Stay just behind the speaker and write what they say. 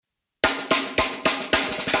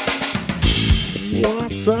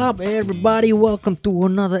What's up, everybody? Welcome to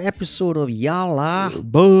another episode of Yala,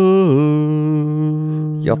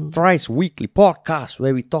 your thrice weekly podcast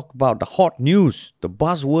where we talk about the hot news, the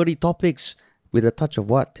buzzworthy topics, with a touch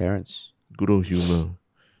of what, Terrence? Good old humor.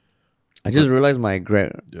 I just realized my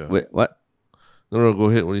Wait, what? No, go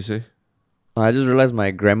ahead. What do you say? I just realized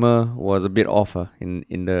my grammar was a bit off in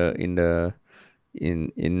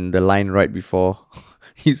the line right before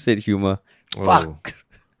you said humor. Oh, Fuck.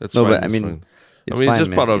 That's No, fine. but I mean, fine. it's it's fine, just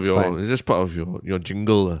man. part of It's your. fine. It's just part of your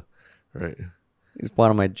jingle, right? It's part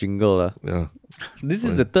of my jingle. Yeah. This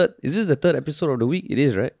is the third. Is this the third episode of the week? It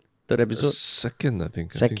is, right? Third episode. Second, I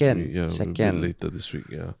think. Second. We'll Second. be later this week.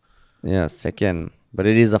 Yeah. Yeah, second. But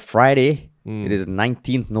it is a Friday. It is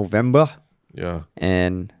 19th November. Yeah.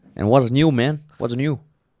 And what's new, man? What's new?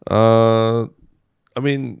 I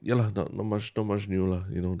mean, not much new lah.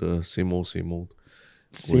 You know, the same old. Same old.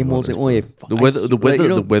 The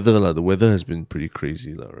weather has been pretty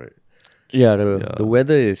crazy lah, right? Yeah, the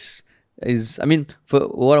weather is. I mean, for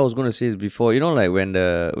what I was gonna say is before, you know, like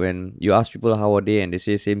when you ask people how are they and they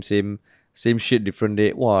say same shit, different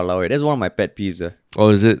day. Wow, that's one of my pet peeves. Oh,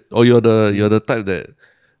 is it? Oh, you're the type that.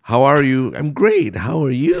 How are you? I'm great. How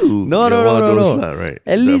are you? No. Lah, right?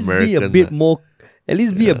 At The least be a American, bit more. At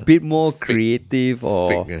least be a bit more Fake. creative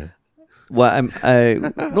or. fake, Well,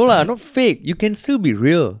 no lah, not fake. You can still be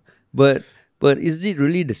real, but is it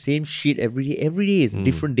really the same shit every day? Every day is a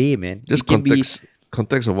different day, man. Just It can be-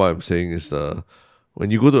 context of what I'm saying is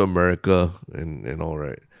when you go to America and all,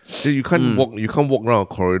 right, you can't walk around a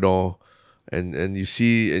corridor and you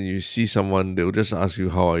see someone, they'll just ask you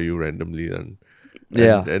how are you randomly and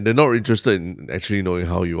they're not interested in actually knowing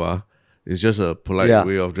how you are. It's just a polite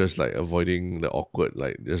way of just like avoiding the awkward,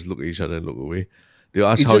 like just look at each other and look away. They'll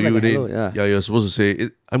ask It's how just you like a did. hello, yeah. You're supposed to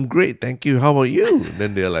say, I'm great, thank you. How about you?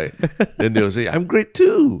 Then they're like, then they'll say, I'm great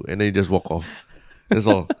too. And then you just walk off. That's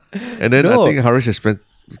all. And then No. I think Harish has spent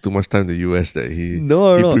too much time in the US that he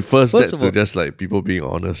No. prefers First that of to all- just like people being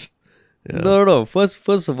honest. Yeah. No.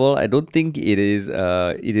 First of all, I don't think it is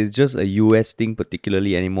just a US thing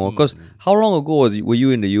particularly anymore. Because how long ago were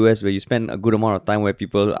you in the US where you spent a good amount of time where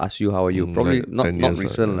people ask you how are you? Probably Like not 10 not years,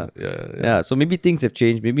 recent. yeah. lah. Yeah. Yeah, so maybe things have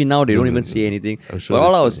changed. Maybe now they don't even say anything. I'm sure But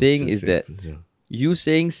all it's I was still- saying it's is the that same, you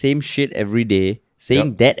saying same shit every day,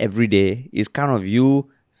 saying that every day is kind of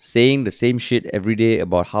you saying the same shit every day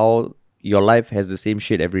about how your life has the same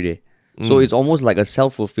shit every day. So it's almost like a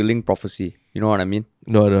self-fulfilling prophecy. You know what I mean?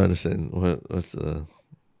 No, I don't understand. What's the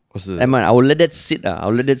I will let that sit.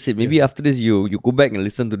 I'll let that sit. Maybe after this, you go back and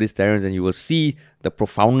listen to this, Terrence, and you will see the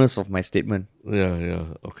profoundness of my statement. Yeah.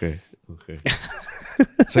 Okay.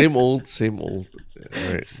 Same old.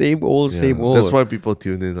 Right. Same old. That's why people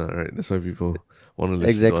tune in, right? That's why people want to listen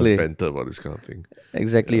Exactly. to us banter about this kind of thing.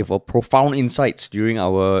 Exactly, for profound insights during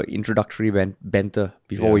our introductory banter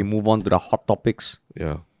before we move on to the hot topics.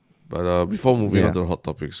 Yeah. But before moving on to the hot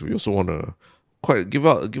topics, we also want to give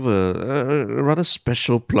a rather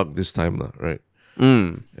special plug this time, right?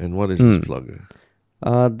 And what is this plug?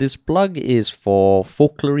 This plug is for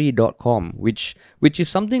folklory.com, which is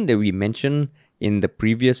something that we mentioned in the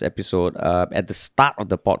previous episode at the start of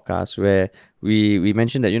the podcast, where we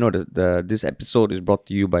mentioned that, you know, this episode is brought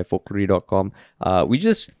to you by folklory.com. We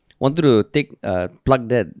just wanted to plug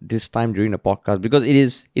that this time during the podcast because it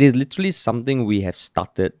is literally something we have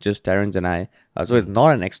started, just Terrence and I. So it's not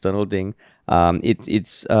an external thing.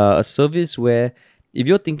 It's a service where if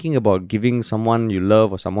you're thinking about giving someone you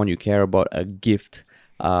love or someone you care about a gift,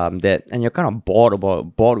 and you're kind of bored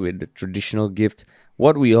with the traditional gift,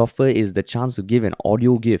 what we offer is the chance to give an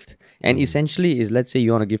audio gift. And essentially is, let's say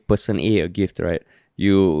you want to give person A a gift, right?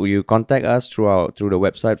 You contact us through the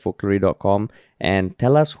website folklory.com and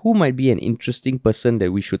tell us who might be an interesting person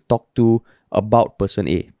that we should talk to about person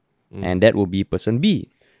A. And that will be person B.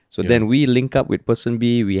 So then we link up with person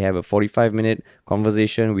B, we have a 45-minute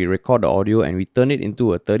conversation, we record the audio, and we turn it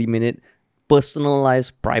into a 30-minute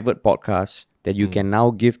personalized private podcast that you can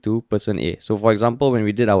now give to person A. So for example, when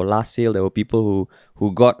we did our last sale, there were people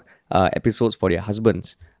who got episodes for their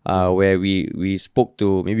husbands, where we spoke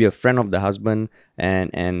to maybe a friend of the husband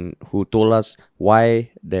and who told us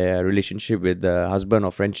why their relationship with the husband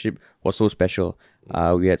or friendship was so special.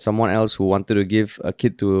 We had someone else who wanted to give a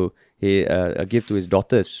gift to his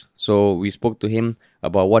daughters. So we spoke to him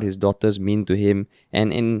about what his daughters mean to him.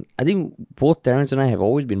 And I think both Terrence and I have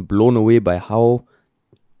always been blown away by how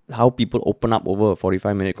people open up over a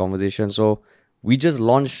 45-minute conversation. So we just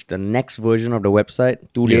launched the next version of the website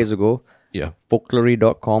 2 days ago. Yeah.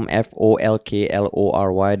 Folklory.com,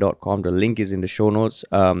 folklory.com. The link is in the show notes.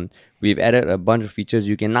 We've added a bunch of features.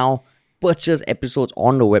 You can now purchase episodes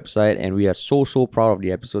on the website, and we are so proud of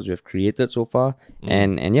the episodes we have created so far.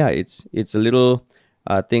 And yeah, it's a little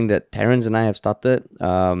thing that Terrence and I have started.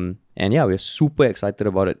 And yeah, we're super excited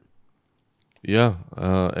about it. Yeah,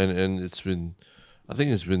 and it's been, I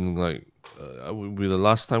think it's been like, the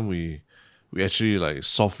last time we actually like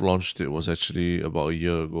soft launched it was actually about a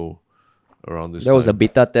year ago, around this That was a time.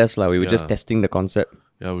 beta test, we were just Yeah. testing the concept.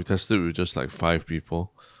 Yeah, we tested with just like 5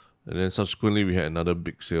 people, and then subsequently we had another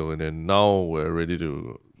big sale, and then now we're ready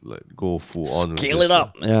to like go full on with Scale this, it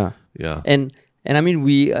up. Yeah. Yeah, And I mean,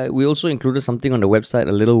 we also included something on the website,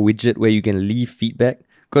 a little widget where you can leave feedback,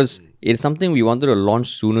 because it's something we wanted to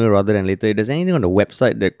launch sooner rather than later. If there's anything on the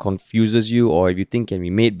website that confuses you, or if you think can be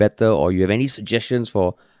made better, or you have any suggestions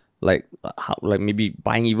for like maybe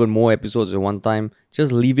buying even more episodes at one time,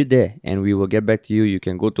 just leave it there and we will get back to you. You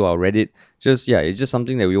can go to our Reddit. It's just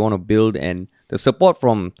something that we want to build, and the support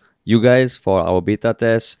from you guys for our beta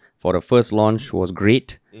test for the first launch was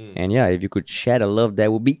great. And yeah, if you could share the love,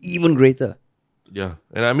 that would be even greater. yeah,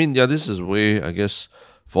 and I mean, yeah, this is way, I guess,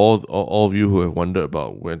 for all of you who have wondered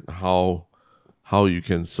about how you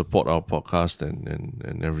can support our podcast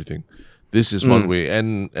and everything. This is one way,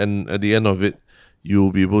 and at the end of it,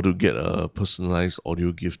 you'll be able to get a personalized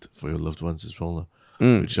audio gift for your loved ones as well.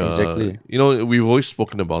 Which exactly. we've always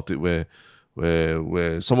spoken about it,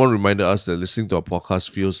 where someone reminded us that listening to our podcast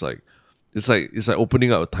feels like it's like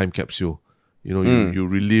opening up a time capsule. You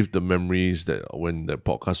relive the memories that when the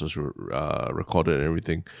podcast was recorded and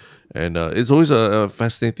everything, and it's always a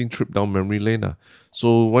fascinating trip down memory lane.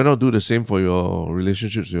 So why not do the same for your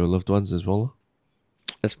relationships with your loved ones as well?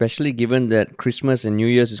 Especially given that Christmas and New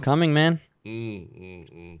Year's is coming, man.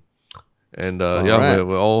 And right.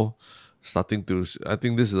 we're all starting to. I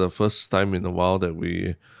think this is the first time in a while that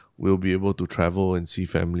we will be able to travel and see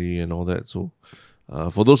family and all that. So,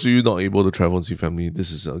 for those of you not able to travel and see family,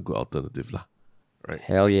 this is a good alternative, lah. Right?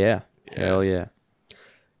 Hell yeah. Hell yeah.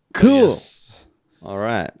 Cool. Yes. All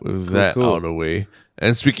right. With Cool, that cool. out of the way,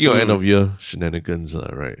 and speaking of end of year shenanigans,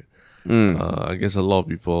 right? I guess a lot of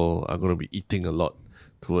people are going to be eating a lot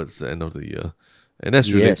towards the end of the year. And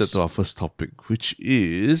that's related Yes. to our first topic, which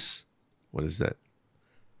is, what is that?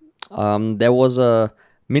 There was a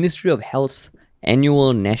Ministry of Health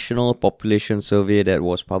annual national population survey that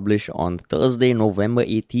was published on Thursday, November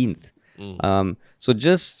 18th. So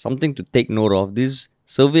just something to take note of. This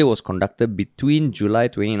survey was conducted between July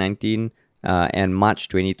 2019 and March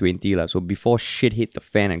 2020. So before shit hit the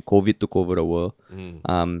fan and COVID took over the world.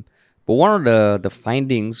 But one of the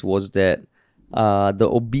findings was that the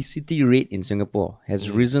obesity rate in Singapore has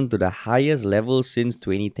risen to the highest level since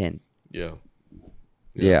 2010. Yeah.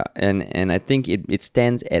 Yeah, and I think it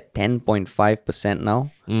stands at 10.5%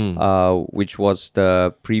 now, which was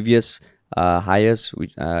the previous highest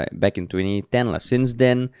which, back in 2010. Since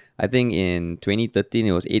then, I think in 2013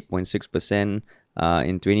 it was 8.6%,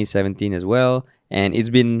 in 2017 as well, and it's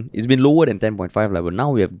been lower than 10.5 level.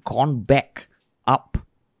 Now we have gone back up.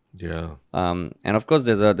 Yeah. And of course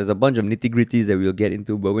there's a bunch of nitty-gritties that we'll get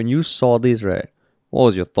into, but when you saw this, right, what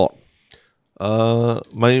was your thought?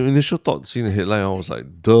 My initial thought seeing the headline, I was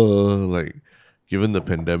like, duh, like, given the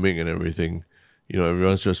pandemic and everything,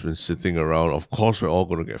 everyone's just been sitting around. Of course, we're all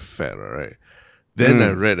going to get fat, right? Then I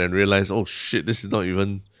read and realized, oh shit, this is not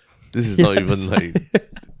even like,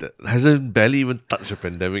 that hasn't barely even touched a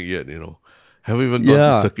pandemic yet, Haven't even gone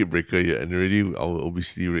to circuit breaker yet, and already our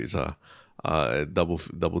obesity rates are at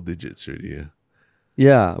double digits already. Yeah.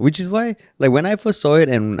 Yeah, which is why, like, when I first saw it,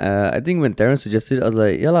 and I think when Terrence suggested it, I was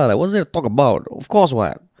like, yeah, like, what's there to talk about? Of course,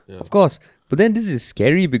 what? Yeah. Of course. But then this is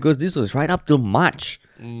scary because this was right up till March.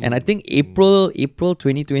 And I think April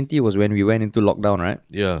 2020 was when we went into lockdown, right?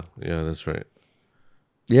 Yeah, that's right.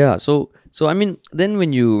 Yeah, so I mean, then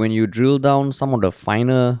when you drill down some of the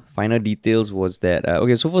finer details, was that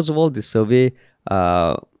okay? So first of all, this survey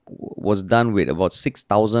was done with about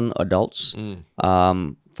 6,000 adults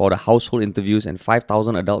for the household interviews and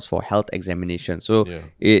 5,000 adults for health examination. So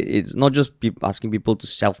it's not just asking people to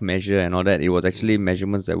self-measure and all that. It was actually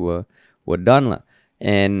measurements that were done.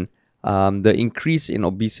 And the increase in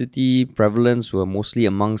obesity prevalence were mostly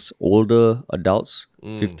amongst older adults,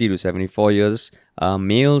 50 to 74 years,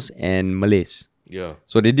 males and Malays. Yeah.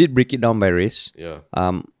 So they did break it down by race. Yeah.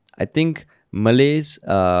 I think Malays,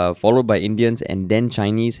 followed by Indians, and then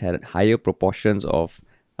Chinese had higher proportions of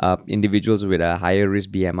individuals with a higher risk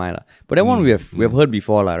BMI. But that one we have heard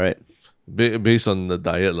before, right? Based on the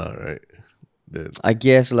diet, right? I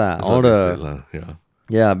guess That's all what they the said, yeah.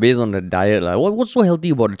 yeah, based on the diet. What's so healty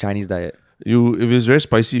about the Chinese diet? If it's very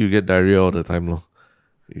spicy, you get diarrhea all the time,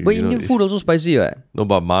 But Indian food also spicy, right? No,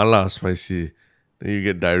 but mala spicy. then you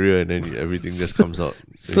get diarrhea, and then everything just comes out.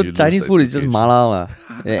 Then So you lose, Chinese like, food 2 is just kg. mala lah.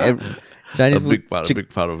 Yeah, Chinese A food, big part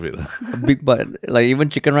of it. a big part. Like even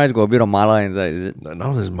chicken rice got a bit of mala inside. Is it?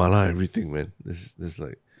 Now there's mala everything, man. There's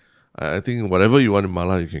like, I think whatever you want in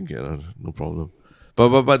mala, you can get. No problem.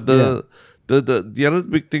 But Yeah. the other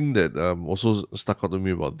big thing that also stuck out to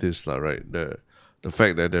me about this, right? The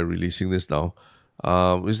fact that they're releasing this now,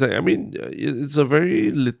 is that, I mean, it's a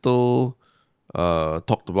very little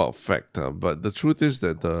talked about fact, but the truth is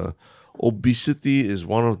that obesity is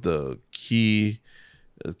one of the key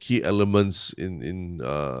elements in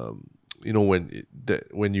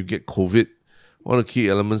when you get COVID. One of the key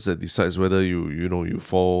elements that decides whether you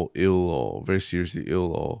fall ill or very seriously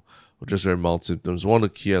ill, or just very mild symptoms. One of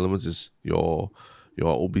the key elements is your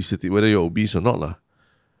obesity, whether you're obese or not lah.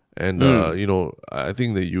 And I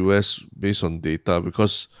think the US, based on data,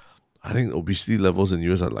 because I think obesity levels in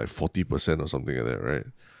US are like 40% or something like that, right?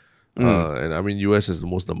 And I mean, US has the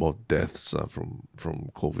most number of deaths from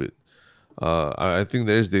COVID. I think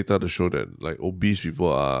there is data to show that like obese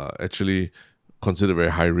people are actually considered very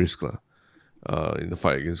high risk lah, in the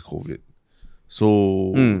fight against COVID.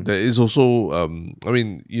 So there is also, I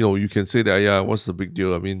mean, you can say that, yeah, what's the big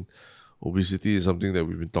deal? I mean, obesity is something that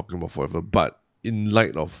we've been talking about forever. But in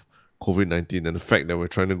light of COVID-19 and the fact that we're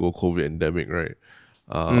trying to go COVID endemic, right?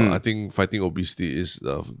 I think fighting obesity is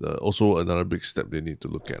also another big step they need to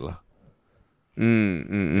look at lah.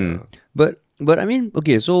 Yeah. But I mean,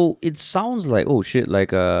 okay, so it sounds like, oh shit,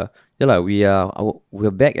 like yeah, like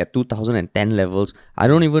we're back at 2010 levels. I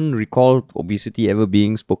don't even recall obesity ever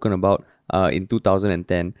being spoken about in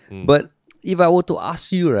 2010. But if I were to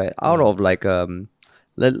ask you, right, out of like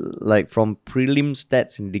like from prelim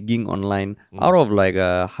stats and digging online, out of like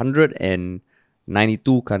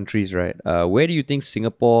 192 countries, right, where do you think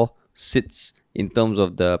Singapore sits in terms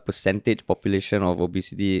of the percentage population of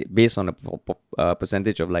obesity based on a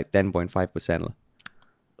percentage of like 10.5%?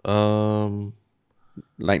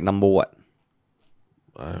 Like number what?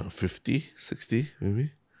 50, 60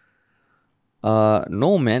 maybe.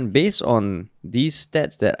 No man, based on these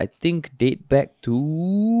stats that I think date back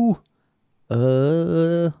to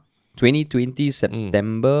 2020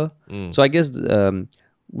 September. So I guess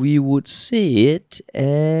we would say it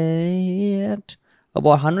at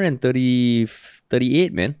about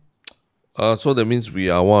 138, man. So that means we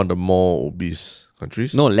are one of the more obese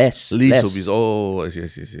countries. No, less. Least obese. Oh, I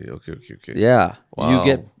see. Okay. Yeah. Wow. You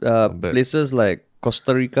get Not bad. places like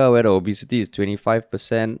Costa Rica where the obesity is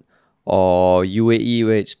 25%, or UAE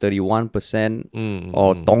where it's 31%,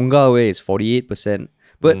 or Tonga where it's 48%.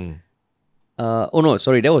 But oh no,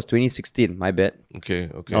 sorry, that was 2016. My bad. Okay.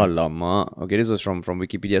 Oh lama. Okay, this was from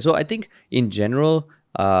Wikipedia. So I think in general,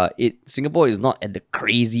 Singapore is not at the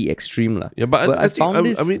crazy extreme lah. Yeah, but I think found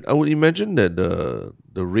this. I mean, I would imagine that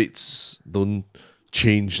the rates don't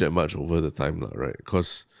change that much over the time lah, right?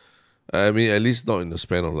 Because I mean, at least not in the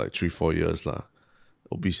span of like 3-4 years lah.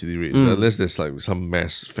 Obesity rates, unless there's like some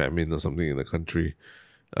mass famine or something in the country,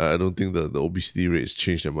 I don't think the obesity rates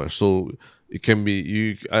change that much. So it can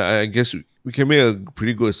be I guess we can make a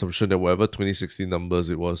pretty good assumption that whatever 2016 numbers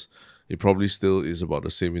it probably still is about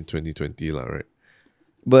the same in 2020 lah, right?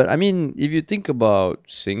 But I mean, if you think about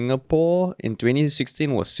Singapore in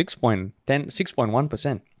 2016 was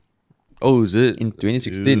 6.1%. Oh, is it? In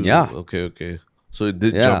 2016, yeah. Okay. So it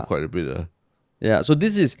did Yeah. jump quite a bit. Yeah, so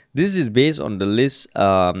this is based on the list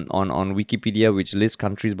on Wikipedia, which lists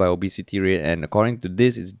countries by obesity rate, and according to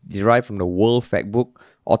this, it's derived from the World Factbook,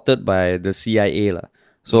 authored by the CIA lah.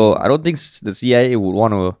 So I don't think the CIA would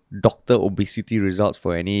want to doctor obesity results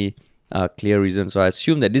for any clear reason. So I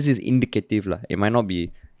assume that this is indicative lah. It might not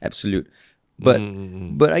be absolute, but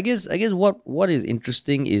I guess what is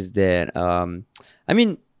interesting is that I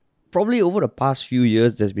mean, probably over the past few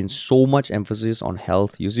years, there's been so much emphasis on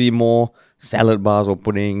health. You see more salad bars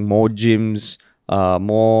opening, more gyms,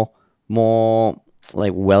 more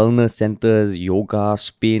like wellness centers, yoga,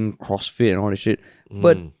 spin, CrossFit, and all this shit.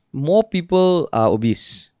 But more people are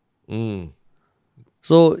obese.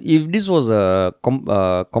 So if this was a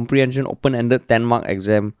comprehension open-ended 10-mark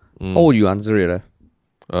exam, how would you answer it?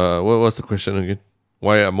 What was the question again?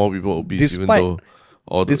 Why are more people obese even though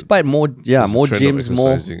despite more gyms,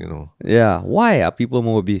 more why are people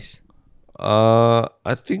more obese?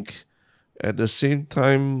 I think at the same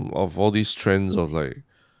time of all these trends of like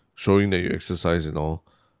showing that you exercise and all,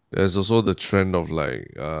 there's also the trend of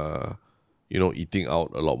like eating out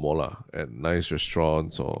a lot more lah, at nice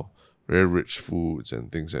restaurants or very rich foods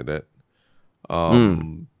and things like that.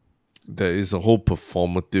 There is a whole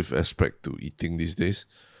performative aspect to eating these days.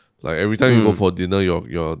 Like every time you go for dinner,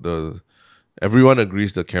 everyone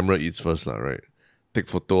agrees the camera eats first lah, right? take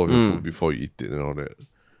photo of your food before you eat it and all that.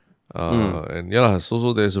 And yeah,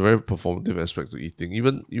 so there's a very performative aspect to eating.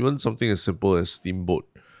 Even something as simple as steamboat.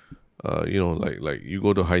 Like you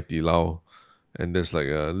go to Hai Di Lao, and there's like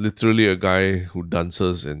literally a guy who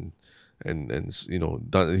dances and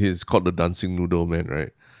he's called the dancing noodle man,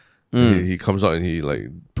 right? He comes out and he like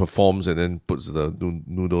performs and then puts the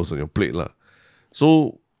noodles on your plate lah.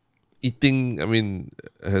 So eating, I mean,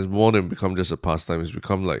 has more than become just a pastime. It's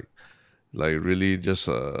become like really just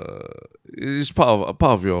it's part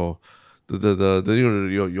of your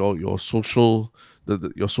your social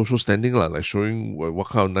your social standing lah, like showing what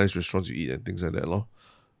kind of nice restaurants you eat and things like that lor.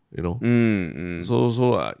 You know, in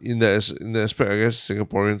that aspect, I guess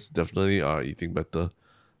Singaporeans definitely are eating better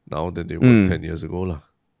now than they were 10 years ago lah.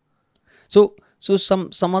 So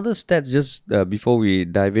some other stats just before we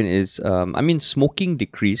dive in is I mean smoking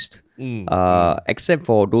decreased except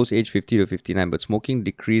for those age 50 to 59, but smoking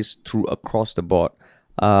decreased through across the board.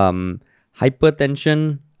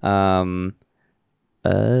 Hypertension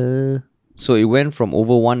so it went from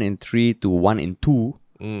over 1 in 3 to 1 in 2.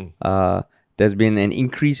 There's been an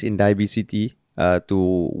increase in diabetes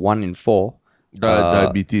to 1 in 4.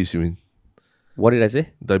 Diabetes, you mean? What did I say?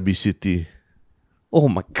 Diabetes. Oh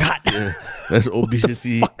my god. Yeah, that's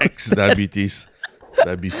obesity X diabetes.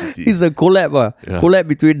 Diabetes. It's a collab, collab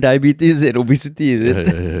between diabetes and obesity, is it?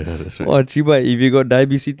 Yeah, that's right. Oh, Chiba, if you got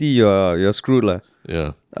diabetes, you're screwed lah.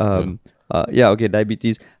 Yeah. Okay,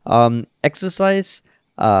 diabetes. Exercise.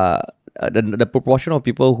 The proportion of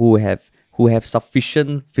people who have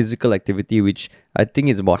sufficient physical activity, which I think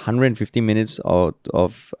is about 150 minutes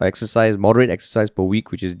of exercise, moderate exercise per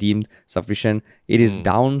week, which is deemed sufficient. It is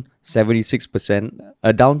down 76%,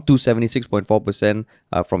 down to 76.4%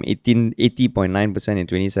 from 80.9% in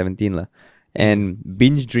 2017 lah. And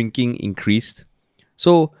binge drinking increased.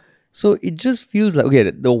 So it just feels like,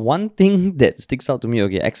 okay, the one thing that sticks out to me,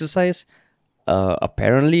 okay, exercise,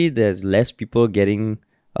 apparently there's less people getting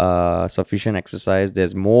sufficient exercise.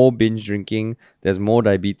 There's more binge drinking. There's more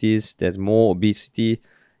diabetes. There's more obesity.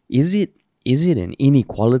 Is it an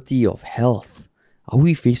inequality of health? Are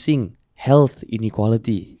we facing health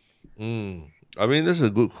inequality? I mean, that's a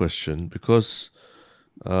good question because,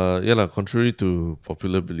 contrary to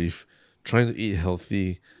popular belief, trying to eat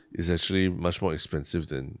healthy is actually much more expensive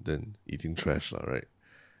than eating trash, lah, right?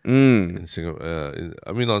 In Singapore,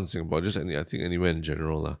 I mean, not in Singapore, just I think anywhere in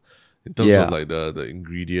general, lah. In terms of like the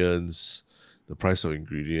ingredients, the price of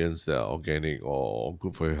ingredients that are organic or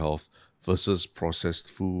good for your health versus processed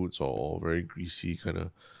foods or very greasy kind of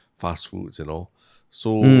fast foods and all.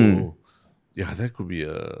 So yeah, that could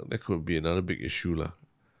be another big issue lah.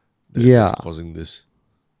 That's causing this.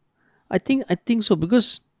 I think so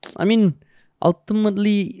because I mean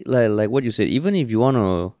ultimately like what you said, even if you want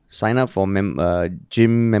to sign up for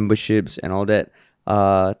gym memberships and all that,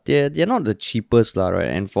 they're not the cheapest lah, right?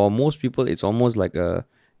 And for most people it's almost like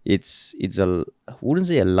it's a, I wouldn't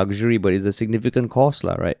say a luxury, but it's a significant cost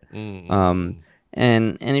lah, right? And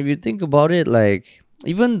if you think about it, like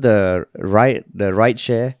even the ride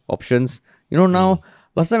share options, now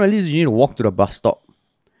last time at least you need to walk to the bus stop.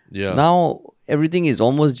 Yeah. Now everything is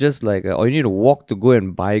almost just like or you need to walk to go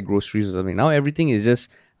and buy groceries or something. Now everything is just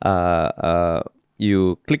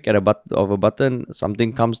you click at a button,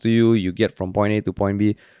 something comes to you, you get from point A to point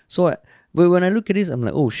B. So but when I look at this, I'm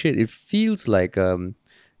like, oh shit, it feels like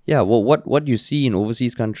what you see in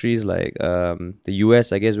overseas countries like the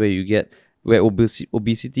US, I guess, where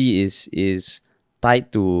obesity is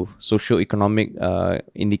tied to socio-economic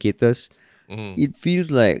indicators. It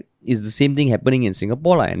feels like it's the same thing happening in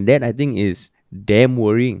Singapore lah, and that I think is damn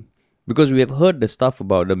worrying. Because we have heard the stuff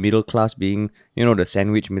about the middle class being, the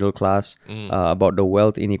sandwich middle class, about the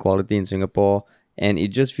wealth inequality in Singapore, and it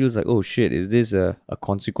just feels like, oh shit, is this a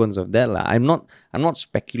consequence of that? Like, I'm not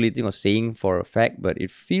speculating or saying for a fact, but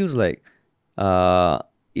it feels like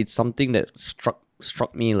it's something that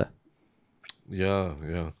struck me lah. Yeah.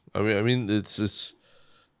 I mean, it's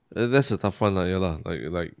that's a tough one lah. Yeah lah.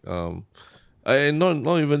 Like I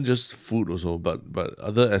not even just food also, but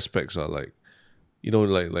other aspects are like,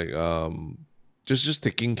 just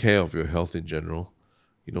taking care of your health in general,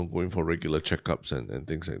 going for regular checkups and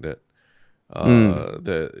things like that.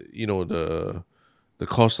 The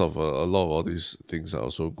cost of a lot of all these things are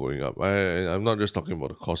also going up. I'm not just talking about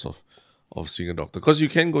the cost of seeing a doctor, because you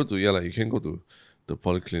can go to the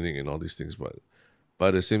polyclinic and all these things, but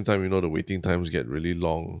at the same time, the waiting times get really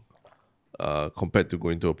long compared to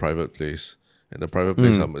going to a private place, and the private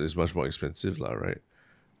place is much more expensive lah, right?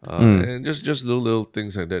 And just little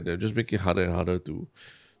things like that just make it harder and harder to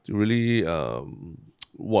really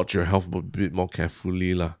watch your health a bit more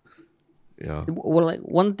carefully lah. Yeah. Well, like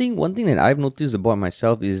one thing that I've noticed about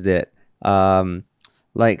myself is that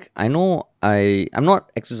like I know I'm not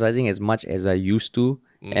exercising as much as I used to,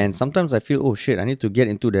 and sometimes I feel, oh shit, I need to get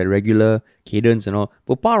into that regular cadence and all.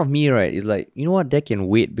 But part of me, right, is like, you know what, that can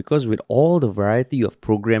wait, because with all the variety of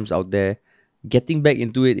programs out there, getting back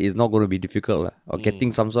into it is not going to be difficult lah, or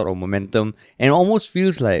getting some sort of momentum. And it almost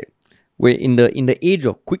feels like we're in the age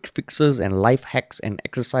of quick fixes and life hacks and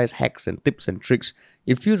exercise hacks and tips and tricks.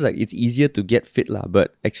 It feels like it's easier to get fit lah,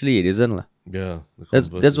 but actually it isn't lah. Yeah. The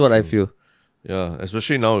converse That's is what I true. feel. Yeah,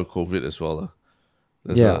 especially now with COVID as well.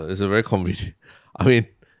 Yeah. It's a very convenient. I mean,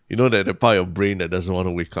 you know that the part of your brain that doesn't want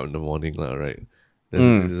to wake up in the morning, lah, right?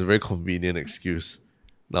 There's a very convenient excuse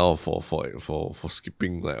now for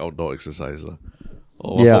skipping like outdoor exercise, lah.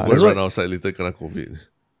 Or Yeah, for that's going run why. outside later kena COVID.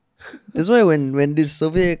 That's why when this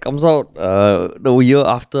survey comes out the year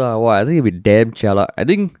after, wow, I think it'll be damn chala. I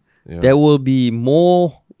think Yeah. there will be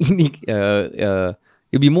more it'll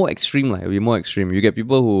be more extreme lah. It'll be more extreme. You get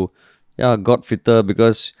people who got fitter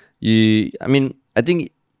because I mean, I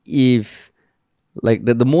think if like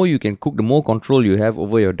the more you can cook, the more control you have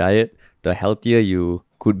over your diet, the healthier you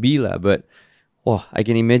could be lah. But wow, I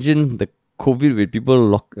can imagine the COVID with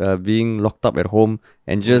people being locked up at home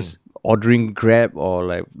and just ordering Grab or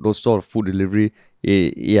like those sort of food delivery.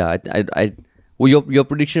 Yeah, well, your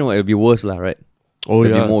prediction will be worse lah, right? Oh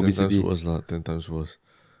There'll be yeah, more 10 times obesity. worse, lah. 10 times worse.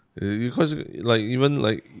 Because like even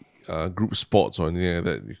like group sports or anything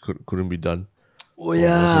like that, couldn't be done Oh for such a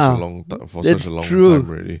yeah, long time that's time true.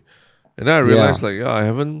 already. And then I Yeah, realized like I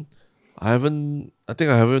think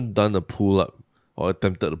I haven't done a pull up or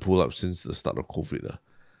attempted a pull up since the start of COVID.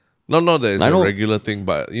 Not that it's I a know. regular thing,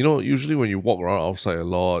 but you know, usually when you walk around outside a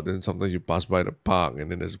lot, then sometimes you pass by the park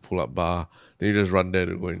and then there's a pull up bar. Then you just run there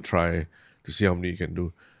to go and try to see how many you can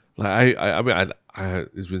do. Like I mean I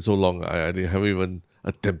it's been so long I haven't even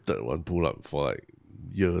attempted one pull up for like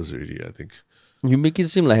years already, I think. You make it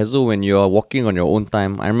seem like as though when you're walking on your own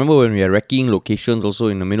time. I remember when we are wrecking locations also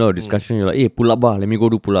in the middle of discussion, you're like, hey, pull up bar, let me go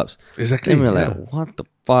do pull ups. Exactly. Then we're Yeah. like, what the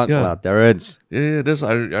fuck Yeah. lah, Terrence? Yeah, that's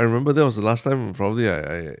I remember that was the last time probably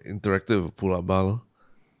I interacted with a pull up bar. Lor.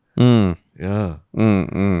 Mm, Yeah.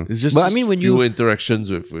 mm. It's just, But I mean, when fewer you interactions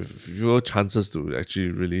with fewer chances to actually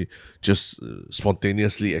really just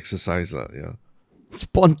spontaneously exercise. Yeah.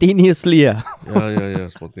 spontaneously, Yeah,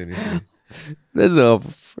 spontaneously.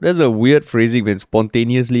 that's a weird phrasing, when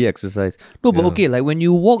spontaneously exercise. No, but Yeah. okay, like when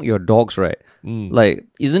you walk your dogs, right? Like,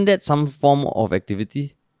 isn't that some form of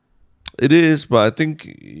activity? It is, but I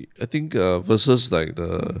think versus like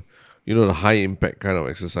the high impact kind of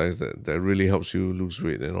exercise that really helps you lose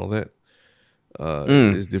weight and all that.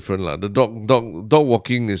 It's different lah. The dog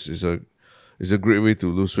walking is a great way to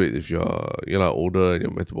lose weight if you're like older and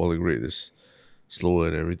your metabolic rate is slower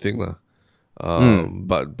and everything lah.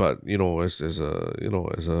 But you know, as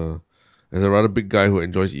a rather big guy who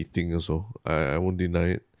enjoys eating also, I won't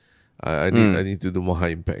deny it. I need to do more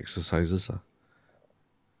high impact exercises lah.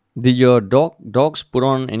 Did your dogs put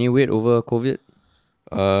on any weight over COVID?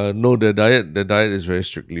 No, the diet is very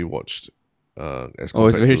strictly watched. As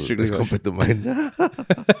Oh, it's compared very to strictly as watched. compared to mine.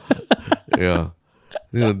 Yeah,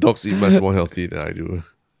 I think the dogs eat much more healthy than I do.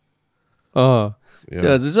 Oh.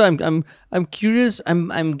 Yeah. Yeah, so I'm curious.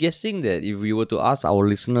 I'm guessing that if we were to ask our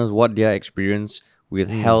listeners what their experience with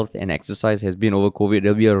health and exercise has been over COVID,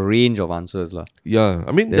 there'll be a range of answers lah. Yeah,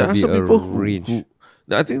 I mean, there There'll are be some a people range. who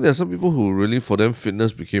I think there are some people who really, for them,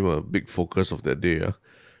 fitness became a big focus of their day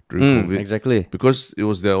during COVID. Exactly. Because it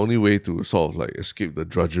was their only way to sort of like escape the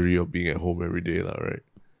drudgery of being at home every day, lah, right?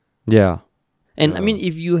 Yeah. And I mean,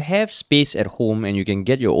 if you have space at home and you can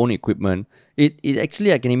get your own equipment, it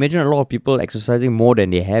actually, I can imagine a lot of people exercising more than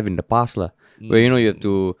they have in the past lah. Where you have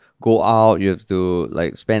to go out, you have to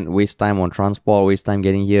like waste time on transport, waste time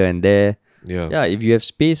getting here and there. Yeah. Yeah, if you have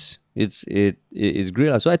space, it's great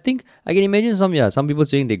lah. So I think I can imagine some people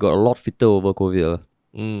saying they got a lot fitter over COVID lah.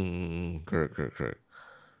 Correct.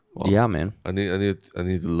 Wow. Yeah, man. I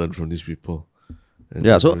need to learn from these people. And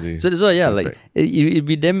Yeah, so really that's why, yeah, get like back. it'd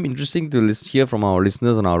be damn interesting to hear from our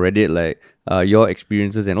listeners on our Reddit, like your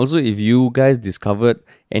experiences, and also if you guys discovered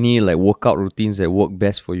any like workout routines that work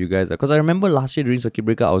best for you guys. Because I remember last year during circuit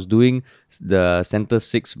breaker, I was doing the Center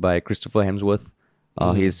 6 by Christopher Hemsworth,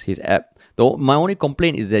 his app. My only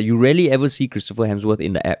complaint is that you rarely ever see Christopher Hemsworth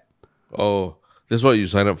in the app. Oh, that's what you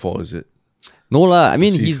sign up for, is it? No lah, I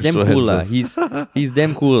mean see he's damn Christopher cool lah. Hemsworth. He's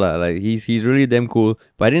damn cool lah. Like he's really damn cool.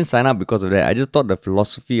 But I didn't sign up because of that. I just thought the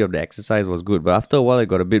philosophy of the exercise was good. But after a while, it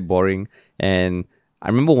got a bit boring. And I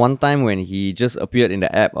remember one time when he just appeared in the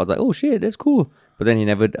app, I was like, oh shit, that's cool. But then he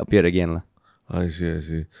never appeared again lah. I see.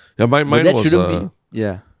 Yeah, mine But that was shouldn't be.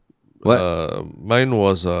 Yeah. What? Mine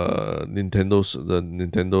was the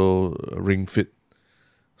Nintendo Ring Fit.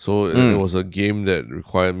 So it was a game that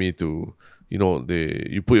required me to,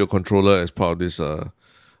 you put your controller as part of this.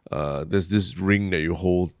 There's this ring that you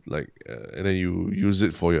hold, and then you use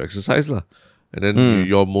it for your exercise, lah. And then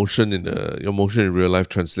your motion in real life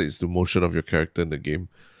translates to motion of your character in the game.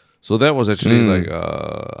 So that was actually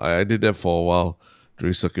I did that for a while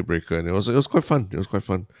during circuit breaker, and it was quite fun. It was quite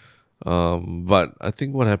fun. But I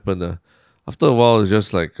think what happened after a while is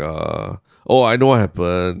just I know what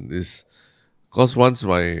happened is because once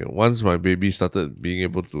my baby started being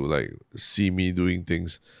able to see me doing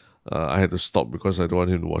things, I had to stop because I don't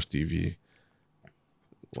want him to watch TV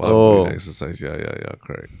while I'm doing exercise. Yeah,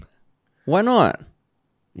 correct. Why not?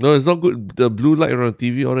 No, it's not good. The blue light around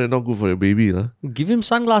TV, all that, not good for your baby, lah. Give him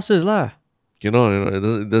sunglasses, lah. It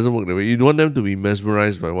doesn't work that way. You don't want them to be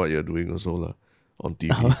mesmerized by what you're doing also, lah, on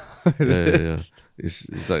TV. Yeah.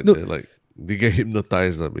 It's like they get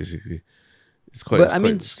hypnotized, lah, basically. It's quite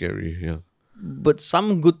scary, yeah. But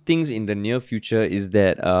some good things in the near future is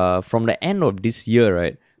that from the end of this year,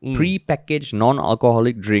 right, pre-packaged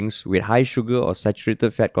non-alcoholic drinks with high sugar or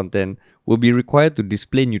saturated fat content will be required to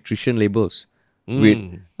display nutrition labels with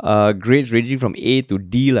grades ranging from A to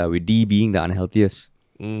D, with D being the unhealthiest.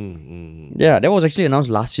 Yeah, that was actually announced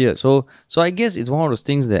last year. So I guess it's one of those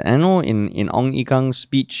things that I know in Ong Yi Kang's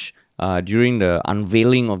speech during the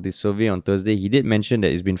unveiling of this survey on Thursday, he did mention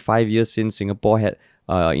that it's been 5 years since Singapore had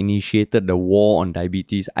initiated the war on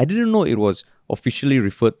diabetes. I didn't know it was officially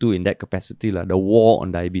referred to in that capacity, the war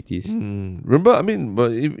on diabetes. Remember,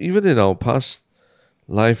 but even in our past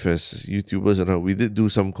life as YouTubers, and we did do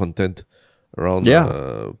some content around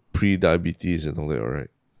pre-diabetes and all that, right?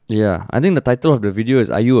 Yeah, I think the title of the video is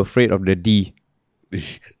 "Are You Afraid of the D?"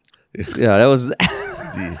 Yeah, that was.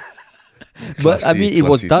 But it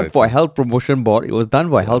was done for a health promotion board. It was done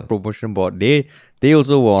for a health promotion board. They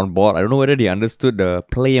also were on board. I don't know whether they understood the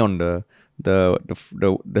play on the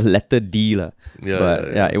letter D, lah.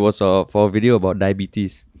 Yeah, it was for a video about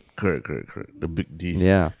diabetes. Correct. The big D.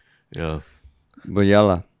 Yeah. But yeah,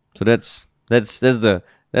 lah. So that's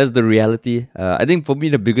the reality. I think for me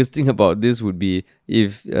the biggest thing about this would be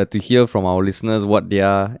if to hear from our listeners what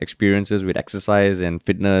their experiences with exercise and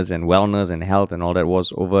fitness and wellness and health and all that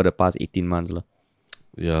was over the past 18 months, lah.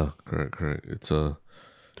 Yeah, correct. It's a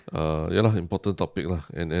important topic, lah,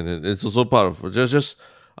 and it's also part of just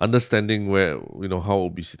understanding where how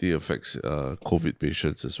obesity affects COVID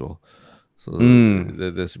patients as well. So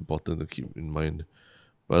that's important to keep in mind.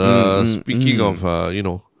 But speaking of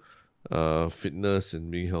fitness and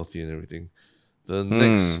being healthy and everything, the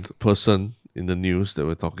next person in the news that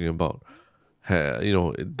we're talking about,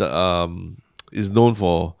 is known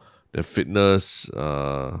for their fitness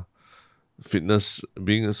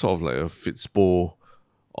being sort of like a Fitspo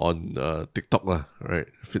on TikTok, lah, right?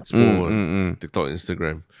 Fitspo on TikTok,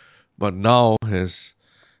 Instagram, but now has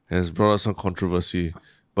brought us some controversy,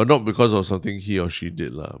 but not because of something he or she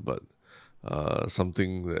did, lah, but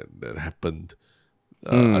something that happened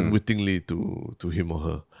unwittingly to him or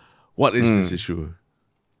her. What is this issue?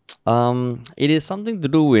 It is something to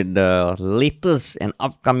do with the latest and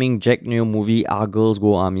upcoming Jack Neo movie, Our Girls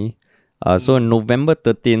Go Army. So on November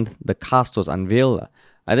 13th, the cast was unveiled.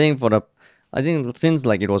 I think since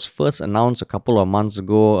it was first announced a couple of months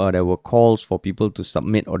ago, there were calls for people to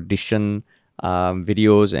submit audition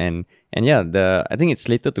videos, and I think it's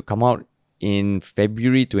slated to come out in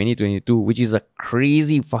February 2022, which is a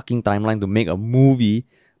crazy fucking timeline to make a movie.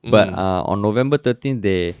 But on November 13th,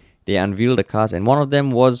 they unveiled the cast, and one of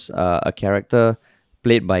them was a character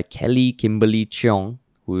played by Kelly Kimberly Cheong,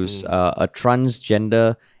 who's a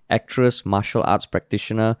transgender actress, martial arts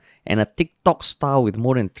practitioner, and a TikTok star with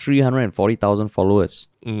more than 340,000 followers.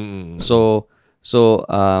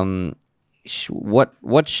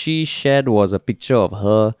 What she shared was a picture of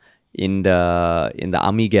her in the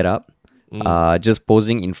army getup, just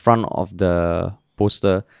posing in front of the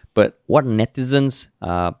poster. But what netizens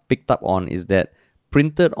picked up on is that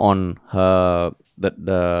printed on her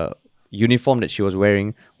the uniform that she was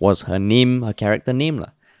wearing was her name, her character name,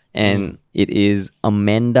 lah. And it is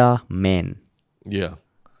Amanda Mann. Yeah.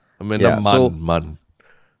 Amanda Mann.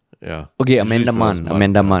 Yeah. Okay, Amanda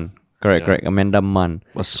Mann. Correct. Amanda Mann.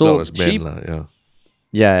 So she,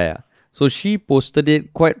 yeah. So she posted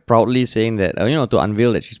it quite proudly, saying that to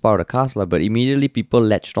unveil that she's part of the cast, lah. But immediately people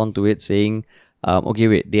latched onto it, saying, "Okay,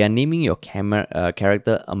 wait, they are naming your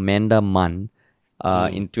character Amanda Mann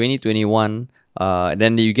in 2021."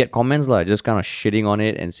 Then you get comments just kind of shitting on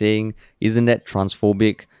it and saying, "Isn't that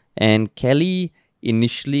transphobic?" And Kelly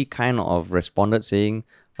initially kind of responded saying,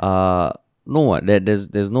 no,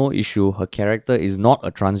 there's no issue. Her character is not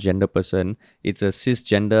a transgender person. It's a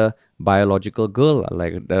cisgender biological girl.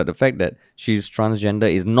 Like the fact that she's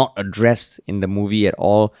transgender is not addressed in the movie at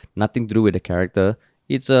all. Nothing to do with the character.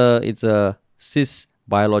 It's a cis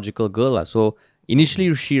biological girl. So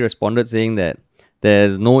initially she responded saying that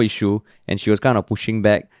there's no issue, and she was kind of pushing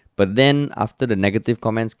back. But then after the negative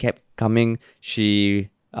comments kept coming, she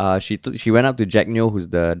went up to Jack Neo, who's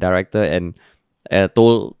the director, and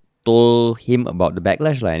told him about the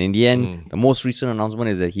backlash, and in the end, Mm. the most recent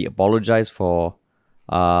announcement is that he apologized for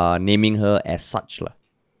naming her as such, lah.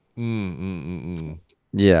 Mm, mm, mm, mm.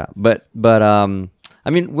 Yeah, but I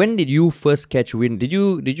mean, when did you first catch wind? Did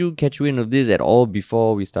you catch wind of this at all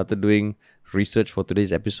before we started doing research for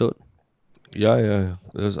today's episode? Yeah, yeah.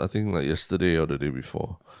 It was, I think, like yesterday or the day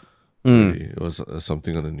before. Mm. Already, it was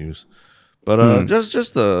something on the news. But Mm.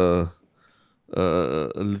 just a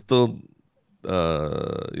little,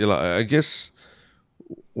 I guess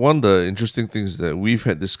one of the interesting things that we've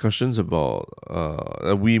had discussions about,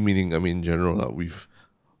 we meaning, I mean, in general,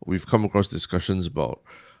 we've come across discussions about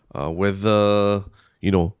whether,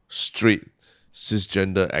 straight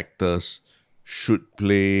cisgender actors should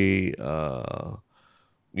play,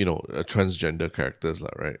 transgender characters,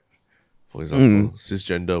 like, right? For example, Mm.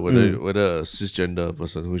 cisgender, Mm. whether a cisgender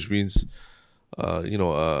person, which means, a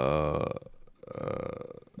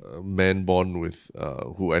man born with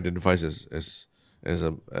who identifies as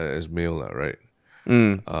male, lah, right?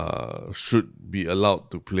 Mm. Should be allowed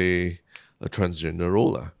to play a transgender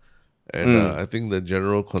role, lah. And Mm. I think the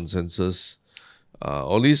general consensus,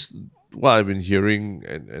 or at least what I've been hearing,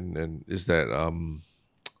 and is that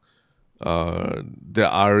there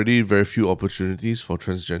are already very few opportunities for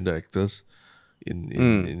transgender actors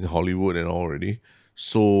in Hollywood and all already.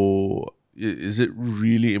 So is it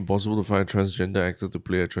really impossible to find a transgender actor to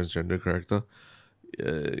play a transgender character?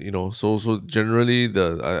 So generally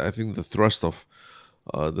I think the thrust of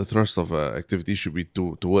activity should be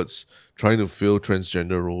towards trying to fill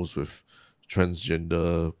transgender roles with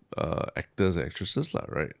transgender actors and actresses, lah,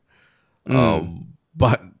 right? Mm.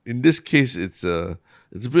 But in this case, it's a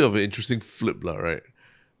bit of an interesting flip, lah, right?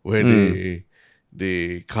 Where Mm.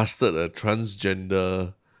 they casted a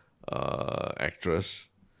transgender actress,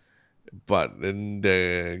 but then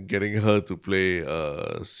they're getting her to play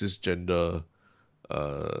a cisgender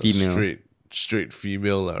Female. straight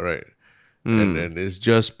female, lah, right? And Mm. then it's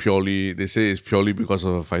just purely, they say it's purely because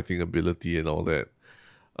of her fighting ability and all that.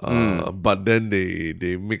 Mm. But then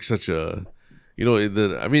they make such a,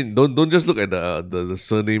 I mean, don't just look at the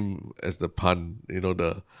surname as the pun,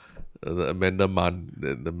 the Amanda Man,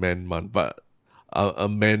 the man man, but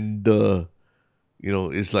Amanda,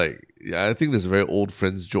 it's like, yeah, I think there's a very old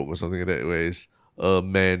Friends joke or something like that where it's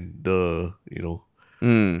Amanda.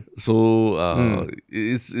 Mm. So Mm.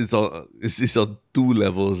 it's on two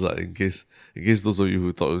levels, like, in case those of you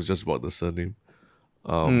who thought it was just about the surname.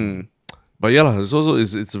 Mm. But yeah, lah,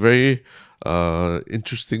 it's a very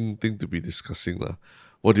interesting thing to be discussing, lah.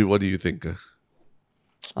 What do you think?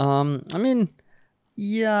 I mean,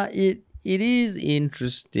 yeah, it is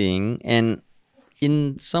interesting, and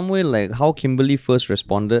in some way, like how Kimberly first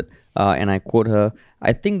responded, and I quote her,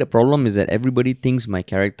 I think the problem is that everybody thinks my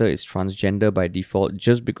character is transgender by default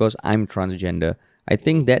just because I'm transgender. I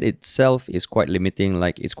think that itself is quite limiting.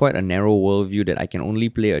 Like, it's quite a narrow worldview that I can only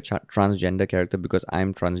play a transgender character because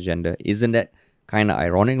I'm transgender. Isn't that kind of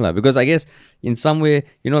ironic, lah? Because I guess in some way,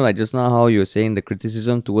 like just now how you were saying, the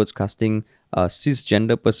criticism towards casting a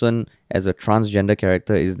cisgender person as a transgender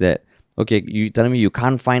character is that, okay, you telling me you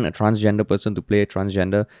can't find a transgender person to play a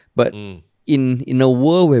transgender, but in a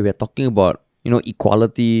world where we're talking about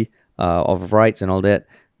equality of rights and all that,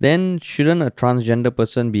 then shouldn't a transgender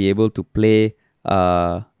person be able to play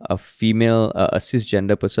a female, a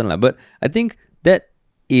cisgender person, like? But I think that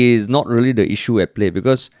is not really the issue at play,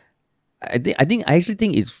 because I actually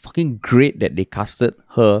think it's fucking great that they casted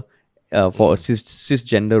her for a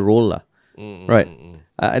cisgender role, lah. Right.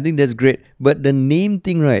 I think that's great. But the name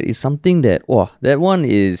thing, right, is something that, that one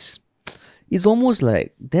is almost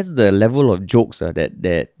like that's the level of jokes that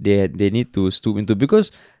they need to stoop into,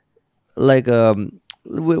 because like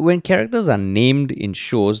when characters are named in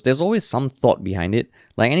shows, there's always some thought behind it.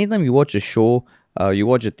 Like anytime you watch a show, you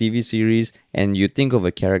watch a TV series, and you think of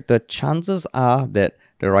a character, chances are that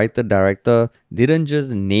the writer director didn't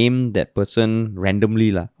just name that person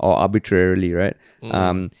randomly, lah, or arbitrarily, right?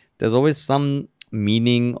 There's always some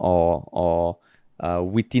meaning or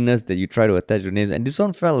wittiness that you try to attach to names, and this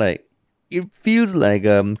one felt like, it feels like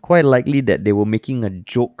quite likely that they were making a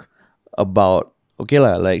joke about, okay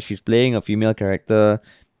lah, like she's playing a female character,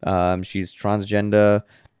 she's transgender,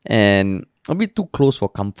 and a bit too close for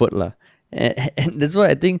comfort lah. And that's why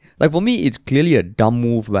I think, like, for me, it's clearly a dumb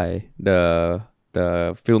move by the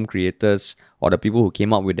film creators or the people who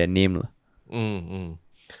came up with that name lah. And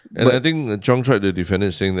But I think Chong tried to defend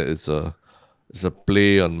it, saying that it's a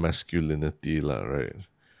play on masculinity, lah, right?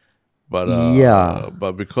 yeah,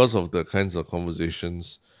 But because of the kinds of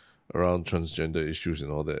conversations around transgender issues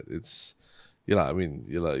and all that, it's I mean,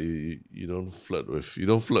 you don't flirt with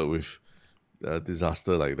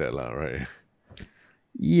disaster like that, lah, right?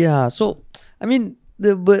 yeah. So I mean,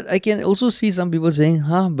 but I can also see some people saying,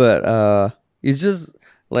 "Huh?" But it's just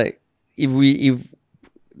like if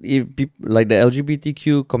people like the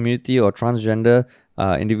LGBTQ community or transgender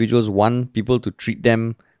individuals want people to treat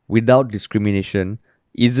them without discrimination,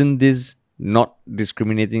 isn't this not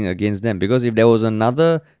discriminating against them? Because if there was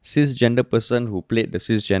another cisgender person who played the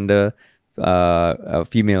cisgender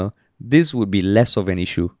female, this would be less of an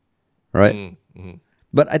issue, right?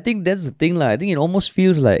 But I think that's the thing, lah. I think it almost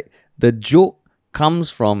feels like the joke comes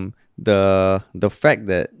from the fact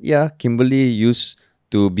that Kimberly used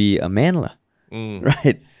to be a man, lah.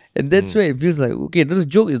 Right? And that's where it feels like, okay, the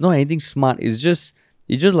joke is not anything smart. It's just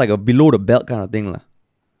like a below the belt kind of thing, lah.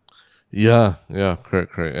 Yeah,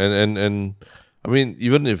 correct. And I mean,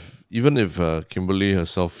 even if Kimberly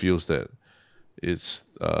herself feels that it's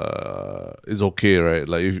okay, right?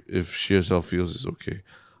 Like if she herself feels it's okay,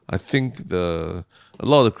 I think a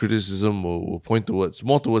lot of the criticism will point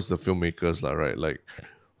more towards the filmmakers, lah, right? Like,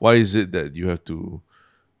 why is it that you have to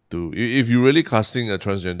if you're really casting a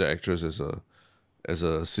transgender actress as a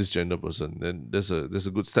cisgender person, then there's a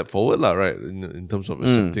good step forward, lah, right? In terms of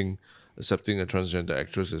accepting a transgender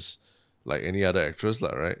actress as like any other actress,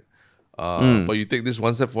 lah, right? But you take this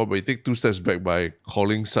one step forward, but you take two steps back by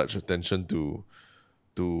calling such attention to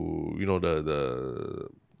the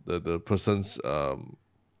person's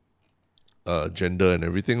gender and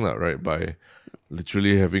everything, lah, right? By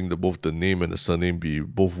literally having both the name and the surname be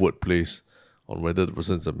both word plays on whether the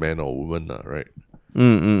person's a man or a woman, lah, right?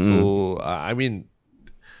 So I mean,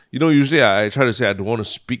 usually I try to say I don't want to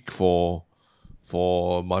speak for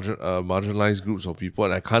marginalized groups of people,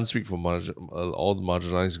 and I can't speak for all the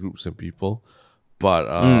marginalized groups and people. But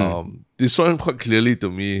this one, quite clearly to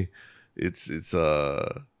me, it's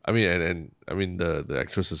I mean, and I mean the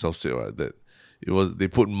actress herself said, right, that they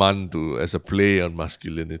put man as a play on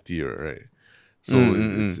masculinity, right? So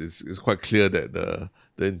it's quite clear that the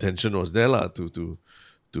intention was there, lah, to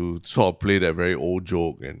sort of play that very old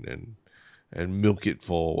joke and milk it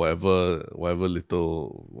for whatever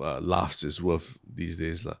little laughs is worth these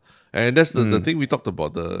days, lah. And that's the thing we talked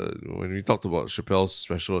about when we talked about Chappelle's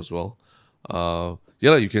special as well.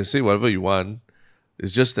 You can say whatever you want.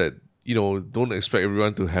 It's just that don't expect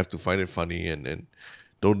everyone to have to find it funny, and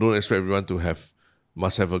don't expect everyone to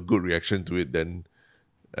must have a good reaction to it. Then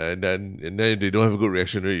if they don't have a good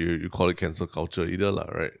reaction to it, you call it cancel culture either, lah,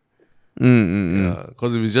 right? Yeah,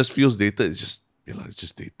 because if it just feels dated, it's just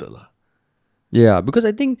dated, lah. Yeah, because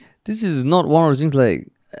I think this is not one of those things like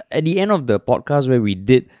at the end of the podcast where we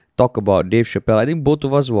did talk about Dave Chappelle, I think both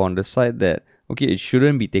of us were on the side that, okay, it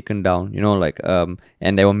shouldn't be taken down,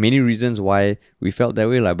 and there were many reasons why we felt that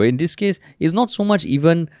way. But in this case, it's not so much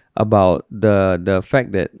even about the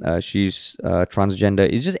fact that she's transgender.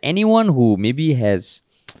 It's just anyone who maybe has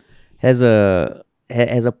a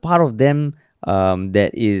part of them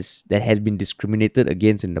that has been discriminated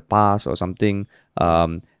against in the past or something,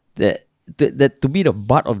 that to be the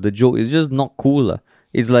butt of the joke is just not cool, lah.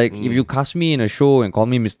 It's like if you cast me in a show and call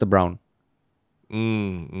me Mr. Brown.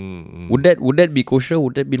 Would that be kosher?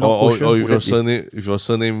 Would that be not kosher? Or if your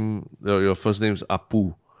surname, your first name is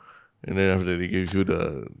Apu, and then after that they give you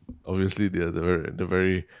the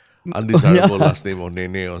very undesirable last name, or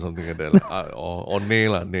Nene or something like that, like, or Ne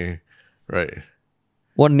lah, Ne, right?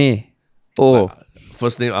 What Ne? Oh,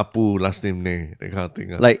 first name Apu, last name Ne, that kind of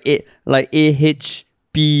thing. Like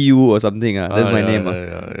AHPU or something. That's my name.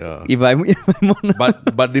 Yeah. If I'm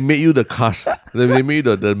but they made you the cast. They made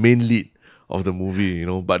you the main lead of the movie,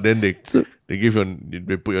 But then they put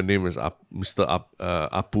your name as Mr.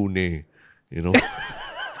 Apu Ne,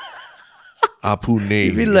 Apu Ne.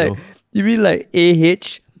 You mean like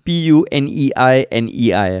AHPUNEI?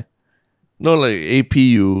 No, like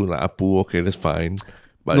APU, like Apu. Okay, that's fine.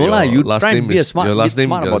 But no lah, you last try name and be is smart, your last name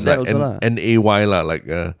smart about that also lah. NAY lah, like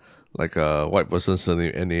a white person's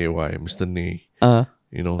surname NAY, Mr. Ne.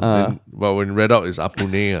 But when read out is Apu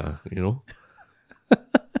Ne,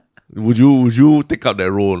 Would you take up that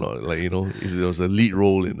role, or like if there was a lead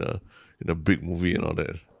role in a big movie and all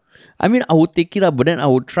that? I mean, I would take it up, but then I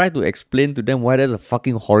would try to explain to them why that's a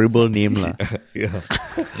fucking horrible name, lah. Yeah.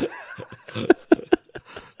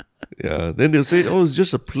 Yeah. Then they'll say, "Oh, it's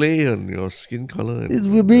just a play on your skin color."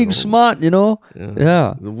 We're being all. smart, Yeah.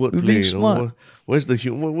 Yeah, The word we're play. being smart. Where's the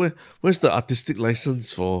humor? Where's the artistic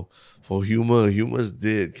license for humor? Humor's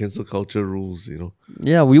dead. Cancel culture rules.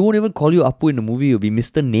 Yeah, we won't even call you Apu in the movie. You'll be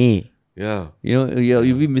Mr. Nay. Yeah. You'll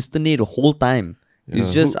be Mr. Nay the whole time. It's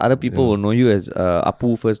Yeah. just other people will know you as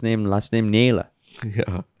Apu, first name, last name, Nay lah.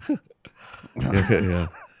 Yeah. Yeah.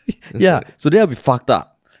 Yeah, like- so that'll be fucked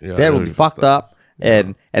up. Yeah, That will be fucked up.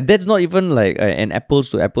 Yeah. And that's not even like an apples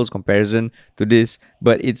to apples comparison to this,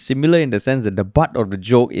 but it's similar in the sense that the butt of the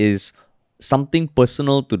joke is something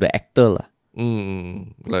personal to the actor lah.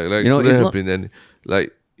 Like You know, could it's there have not- been any,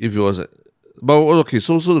 like, if it was, but okay,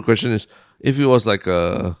 so the question is, if it was like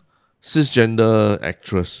a cisgender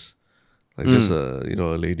actress, like just a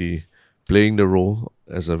a lady playing the role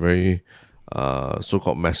as a very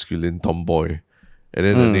so-called masculine tomboy, and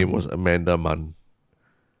then her name was Amanda Mann,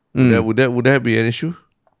 would that be an issue?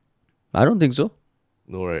 I don't think so.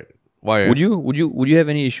 No, right? Why? Would you have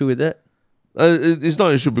any issue with that? It's not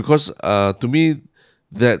an issue because to me,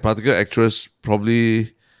 that particular actress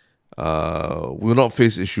probably will not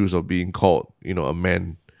face issues of being called a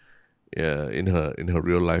man, in her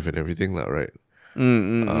real life and everything, lah, right?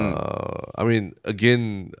 I mean,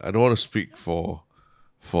 again, I don't want to speak for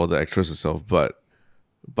the actress herself, but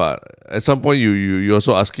at some point you're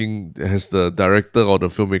also asking, has the director or the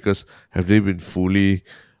filmmakers, have they been fully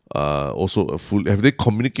have they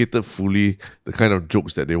communicated fully the kind of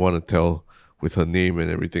jokes that they want to tell with her name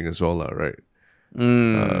and everything as well, right?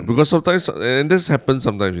 Because sometimes, and this happens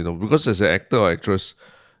sometimes, because as an actor or actress,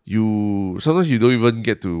 sometimes you don't even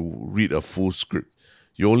get to read a full script.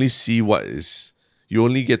 You only see you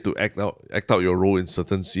only get to act out your role in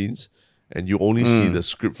certain scenes, and you only see the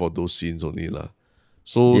script for those scenes only lah.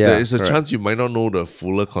 So Yeah, there is a correct. chance you might not know the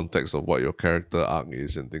fuller context of what your character arc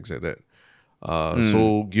is and things like that.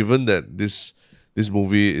 So given that this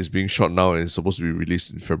movie is being shot now and is supposed to be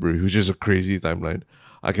released in February, which is a crazy timeline,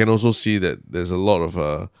 I can also see that there's a lot of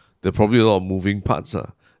there's probably a lot of moving parts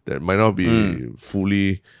that might not be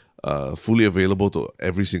fully available to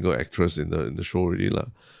every single actress in the show already lah.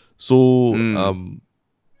 So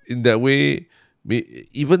in that way,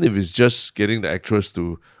 even if it's just getting the actress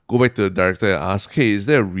to go back to the director and ask, hey, is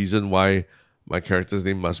there a reason why my character's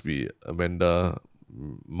name must be Amanda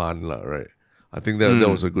Mann lah, right? I think that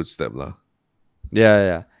was a good step lah.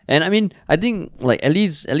 Yeah. And I mean, I think like at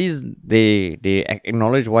least they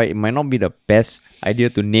acknowledge why it might not be the best idea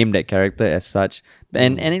to name that character as such,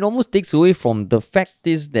 and it almost takes away from the fact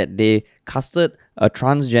is that they casted a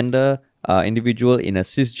transgender individual in a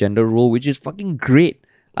cisgender role, which is fucking great.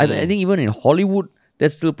 I think even in Hollywood,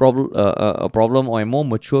 that's still a problem, or in more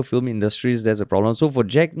mature film industries, there's a problem. So for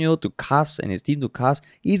Jack Neo to cast and his team to cast,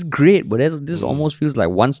 he's great, but this almost feels like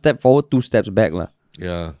one step forward, two steps back lah.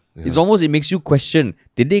 Yeah. It makes you question,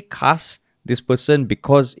 did they cast this person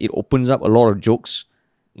because it opens up a lot of jokes?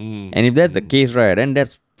 And if that's the case, right, then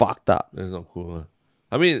that's fucked up. That's not cool. Huh?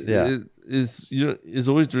 I mean, it's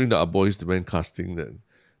always during the Our Boys to Men casting that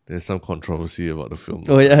there's some controversy about the film.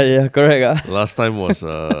 Oh yeah, correct. Last time was,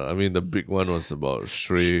 I mean, the big one was about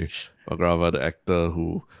Shrey Bhagrava, the actor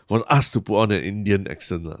who was asked to put on an Indian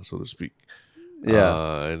accent, so to speak.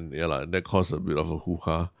 And that caused a bit of a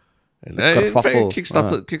hoo-ha. And in fact, it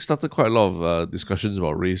kickstarted quite a lot of discussions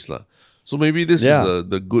about race lah. So maybe this is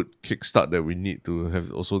the good kickstart that we need to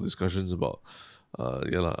have also discussions about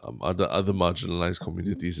other marginalized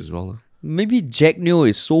communities as well. Maybe Jack Neo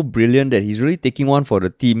is so brilliant that he's really taking one for the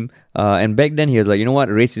team. And back then he was like, you know what,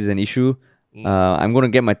 race is an issue. I'm going to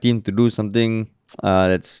get my team to do something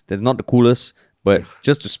that's not the coolest, but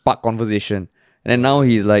just to spark conversation. And then now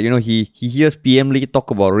he's like, he hears PM Lee talk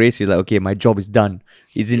about race. He's like, okay, my job is done.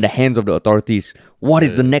 It's in the hands of the authorities. What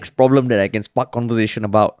is the next problem that I can spark conversation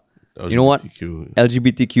about? LGBTQ. You know what?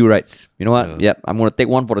 LGBTQ rights. You know what? Yep, I'm going to take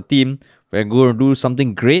one for the team. We're going to do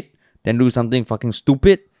something great, then do something fucking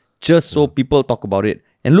stupid, just so people talk about it.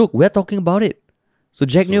 And look, we're talking about it. So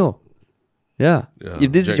Jack Neo. Yeah.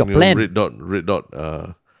 If this Jack is your Neo, plan. Red dot,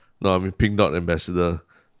 Pink Dot Ambassador.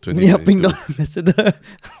 Yeah, Pink Dot Ambassador.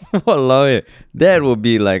 Walao, that would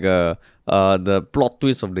be like the plot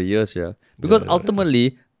twist of the years, yeah. Because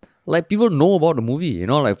ultimately, like, people know about the movie,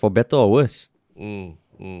 like, for better or worse. And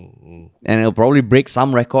it'll probably break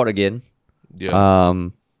some record again. Yeah.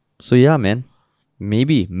 So yeah, man.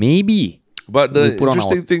 Maybe. But the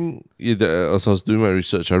interesting thing, as I was doing my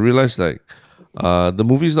research, I realized like the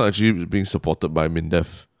movie is not actually being supported by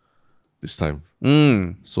MINDEF this time.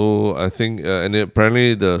 So I think, and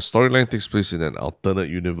apparently the storyline takes place in an alternate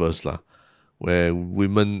universe lah, where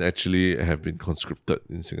women actually have been conscripted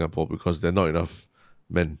in Singapore because there are not enough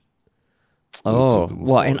men. Oh, move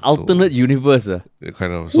wow, an forward. alternate universe.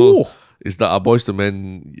 Kind of. So Ooh. it's the Our Boys to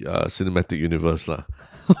Men cinematic universe lah.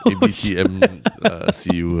 ABTM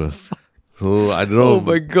CU. So I don't Oh know.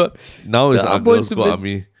 my god. Now it's The our Our Boys girls to go Men,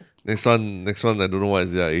 army. Next one I don't know what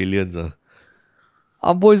is there. Aliens.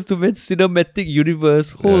 Our Boys to Men cinematic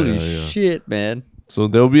universe. Yeah, Holy yeah, yeah. shit, man. So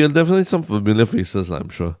there will be definitely some familiar faces, lah, I'm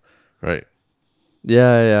sure. Right.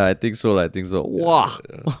 Yeah, I think so. I think so. Wow.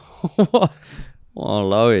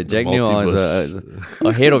 Walao, The Jack Neo is multiverse.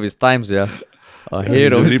 ahead of his times, yeah. Yeah,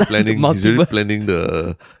 Ahead of his time, the he's already multiverse. planning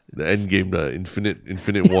the end game, the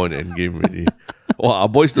infinite war and end game already. Wow, Our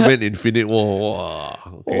Boys to Men Infinite War.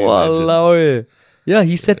 Wow. Can you imagine? Walao, eh. Yeah,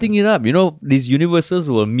 he's setting it up. You know, these universes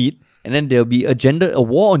will meet and then there'll be a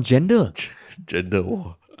war on gender. Gender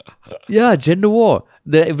war. Yeah, gender war.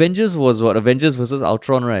 The Avengers was what? Avengers versus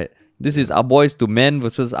Ultron, right? This is our boys to men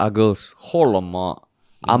versus our girls. Holama.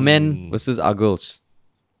 Our men versus our girls.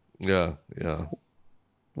 Yeah, yeah.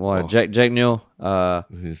 Wow, Wow. Jack Neo. Yeah,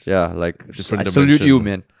 He's like a different I salute you, dimension.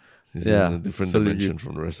 man. He's in Yeah, a different salute you. dimension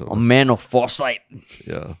from the rest of A us. man of foresight.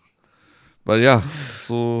 Yeah. But yeah,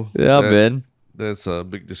 so Yeah, man. that's a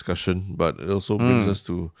big discussion, but it also brings us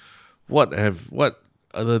to what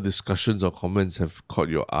other discussions or comments have caught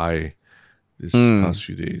your eye this past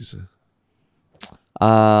few days.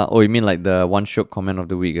 Oh, you mean like the one shot comment of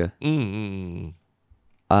the week?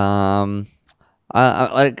 Um,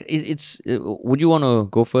 like would you want to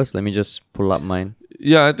go first? Let me just pull up mine.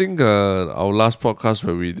 Yeah, I think our last podcast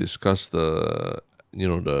where we discussed the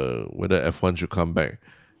whether F1 should come back,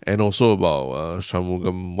 and also about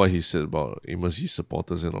Shanmugam, what he said about Amos Yee's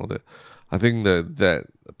supporters and all that. I think that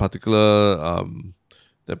particular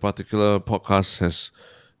podcast has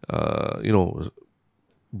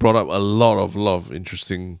brought up a lot of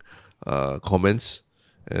interesting comments.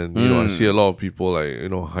 And I see a lot of people like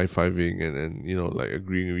high fiving and like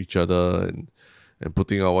agreeing with each other and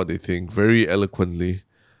putting out what they think very eloquently.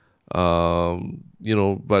 But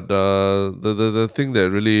the thing that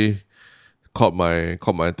really caught my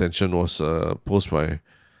attention was a post by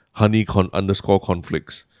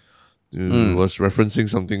honey_conflicts. Who was referencing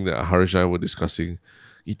something that Harish and I were discussing.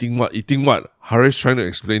 Eating what? Harish trying to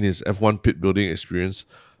explain his F1 pit building experience,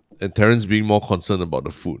 and Terrence being more concerned about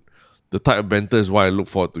the food. The type of banter is why I look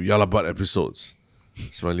forward to Yalabat episodes.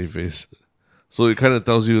 Smiley face. So it kind of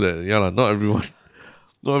tells you that not everyone,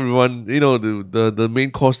 the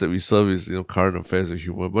main course that we serve is current affairs and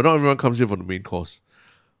humor, but not everyone comes here for the main course.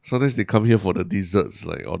 Sometimes they come here for the desserts,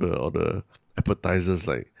 like or the appetizers,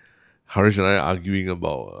 like Harish and I arguing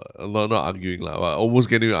about not arguing but almost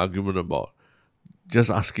getting an argument about just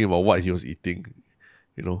asking about what he was eating,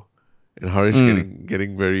 and Harish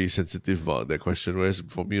getting very sensitive about that question. Whereas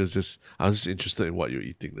for me, I was just interested in what you're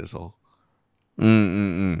eating. That's all.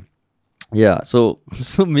 Yeah, so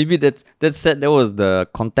maybe that said that was the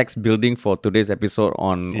context building for today's episode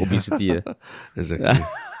on obesity. Exactly.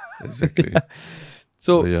 Exactly.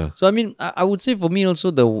 So Yeah. so I mean I would say for me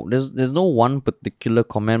also there's no one particular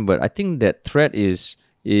comment, but I think that thread is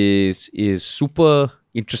super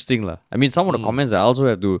interesting lah. I mean some of the comments I also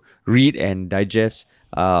have to read and digest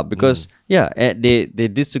because they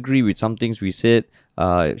disagree with some things we said.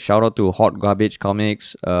 Shout out to Hot Garbage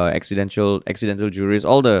Comics, accidental juries,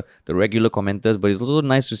 all the regular commenters, but it's also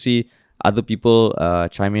nice to see other people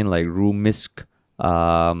chime in like Rumisk,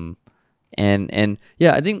 and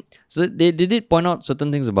yeah, I think so they did point out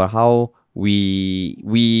certain things about how we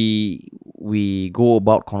go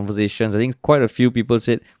about conversations. I think quite a few people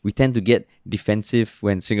said we tend to get defensive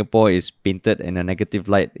when Singapore is painted in a negative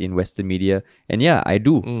light in Western media, and yeah, I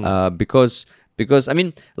do because I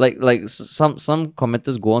mean like some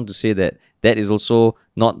commenters go on to say that is also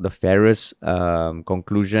not the fairest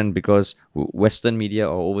conclusion, because Western media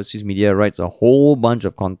or overseas media writes a whole bunch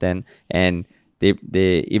of content, and they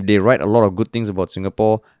if they write a lot of good things about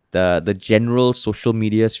Singapore, the general social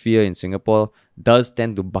media sphere in Singapore does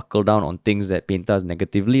tend to buckle down on things that paint us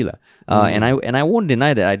negatively lah. And I won't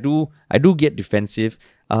deny that I do get defensive,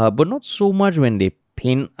 but not so much when they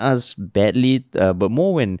paint us badly, but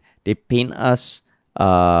more when they paint us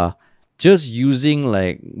just using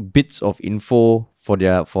like bits of info for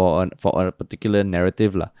a particular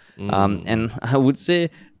narrative lah. And I would say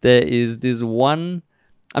there is this one.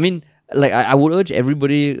 I mean, like I would urge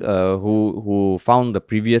everybody who found the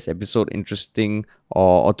previous episode interesting,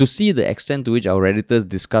 or to see the extent to which our Redditors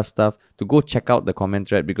discuss stuff, to go check out the comment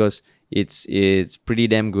thread, because it's pretty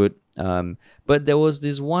damn good. But there was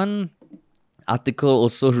this one article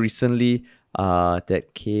also recently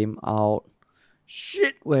that came out.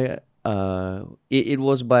 Where it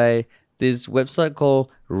was by this website called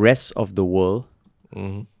Rest of the World.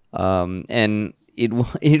 And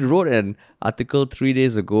it wrote an article 3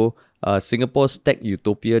 days ago. Singapore's tech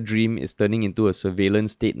utopia dream is turning into a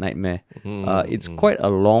surveillance state nightmare. It's quite a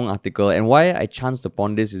long article, and why I chanced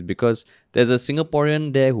upon this is because there's a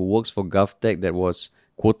Singaporean there who works for GovTech that was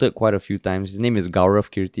quoted quite a few times. His name is Gaurav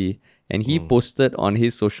Kirti, and he posted on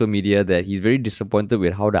his social media that he's very disappointed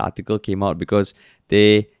with how the article came out because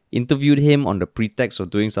they interviewed him on the pretext of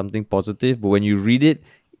doing something positive, but when you read it,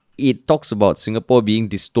 it talks about Singapore being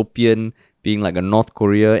dystopian, being like a North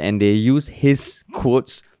Korea, and they use his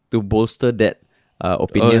quotes to bolster that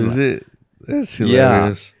opinion. is it? That's Yeah.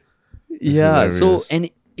 hilarious. Yeah, so hilarious. and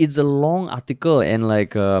it's a long article, and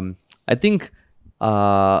like I think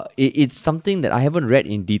it's something that I haven't read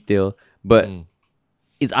in detail, but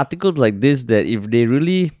it's articles like this that if they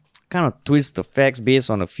really kind of twist the facts based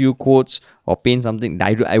on a few quotes or paint something,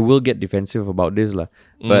 I will get defensive about this lah.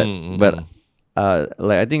 But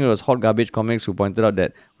like I think it was Hot Garbage Comics who pointed out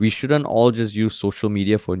that we shouldn't all just use social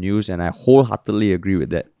media for news, and I wholeheartedly agree with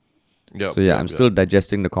that. Yep, So yeah, yep, I'm yep. still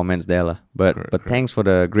digesting the comments there lah. But Correct. thanks for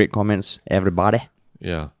the great comments, everybody.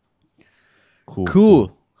 Yeah.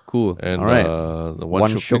 Cool. Cool. And All right. the One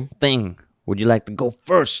one shook shook thing. Would you like to go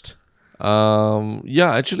first?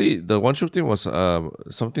 Yeah, actually, the one shook thing was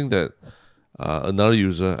something that another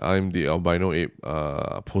user, I'm the albino ape,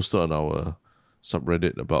 posted on our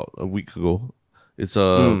subreddit about a week ago. It's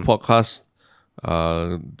a podcast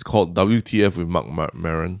called WTF with Mark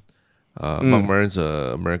Maron. Mark Maron's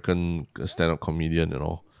an American stand-up comedian and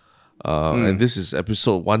all. And this is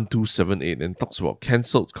episode 1278 and talks about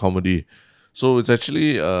cancelled comedy. So it's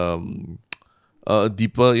actually a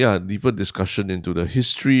deeper discussion into the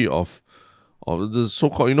history of the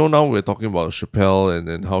so-called, now we're talking about Chappelle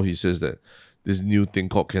and how he says that this new thing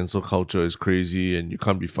called cancel culture is crazy and you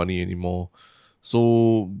can't be funny anymore.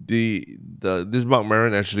 So this Mark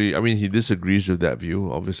Maron actually, I mean, he disagrees with that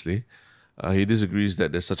view, obviously. He disagrees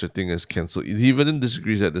that there's such a thing as cancel. He even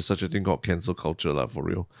disagrees that there's such a thing called cancel culture, for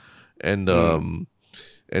real. And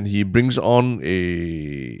he brings on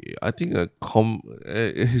a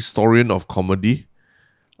historian of comedy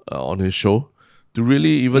on his show to really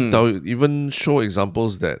even show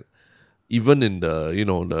examples that even in the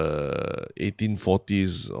the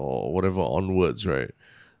 1840s or whatever onwards, right?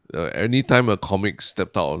 Anytime a comic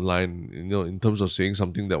stepped out of line, in terms of saying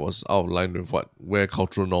something that was out of line with where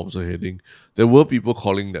cultural norms are heading, there were people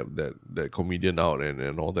calling that comedian out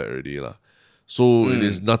and all that already lah. So it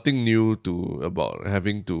is nothing new about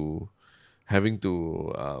having to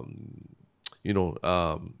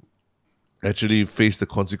actually face the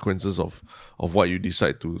consequences of what you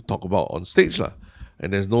decide to talk about on stage lah.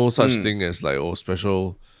 And there's no such thing as like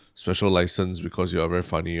special license because you are very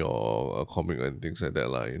funny or a comic and things like that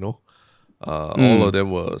lah. All of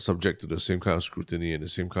them were subject to the same kind of scrutiny and the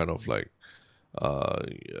same kind of like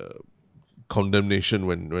condemnation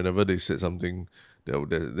whenever they said something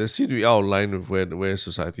that seemed to be out of line with where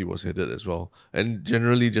society was headed as well, and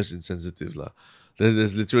generally just insensitive lah.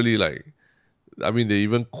 There's literally like, I mean, they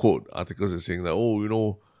even quote articles as saying that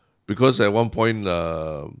because at one point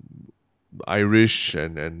Irish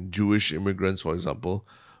and Jewish immigrants, for example,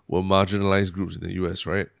 were marginalized groups in the US,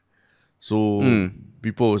 right? So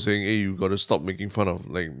people were saying, hey, you got to stop making fun of,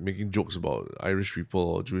 like, making jokes about Irish people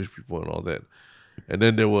or Jewish people and all that. And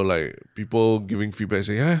then there were like people giving feedback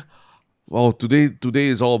saying, yeah, well, today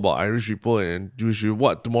is all about Irish people and Jewish people.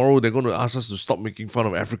 What, tomorrow they're going to ask us to stop making fun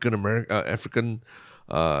of African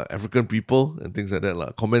people and things like that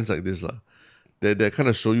lah. Comments like this lah, that kind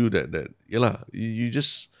of show you that yeah lah, you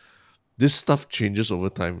just, this stuff changes over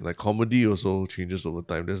time. Like comedy also changes over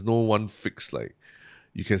time. There's no one fixed, like,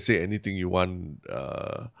 you can say anything you want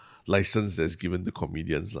license that's given to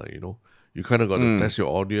comedians lah. You kind of got to test your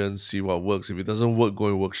audience, see what works. If it doesn't work, go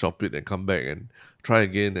and workshop it and come back and try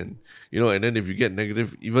again. And and then if you get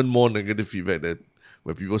even more negative feedback that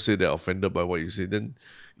where people say they're offended by what you say, then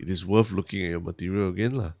it is worth looking at your material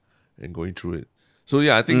again lah and going through it. So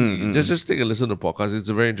yeah, I think just take a listen to the podcast. It's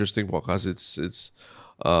a very interesting podcast. It's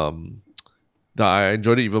that I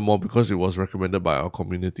enjoyed it even more because it was recommended by our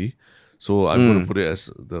community. So I'm going to put it as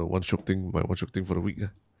the one shook thing, my one shook thing for the week.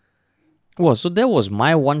 Well, so that was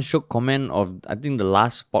my one shook comment of, I think, the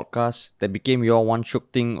last podcast that became your one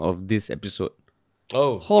shook thing of this episode.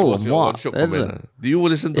 Oh, Holy was your one shook comment. Do you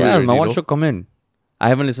listen to it? Yeah, already, my one shook comment. I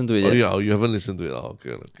haven't listened to it yet. Yeah, you haven't listened to it. Oh,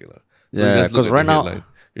 okay. So Yeah, you just look 'cause at right the now- headline.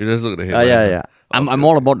 You just look at the headline. Yeah. I'm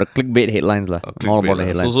all about the clickbait headlines lah. I'm all about the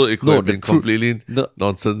headlines. So it could have been truth- completely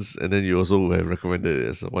nonsense, and then you also have recommended it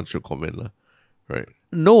as a one shook comment lah. Right.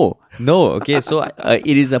 No, no. Okay, so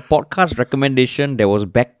it is a podcast recommendation that was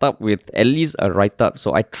backed up with at least a write up.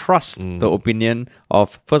 So I trust the opinion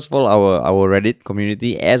of, first of all, our Reddit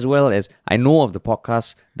community, as well as I know of the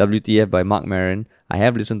podcast WTF by Mark Maron. I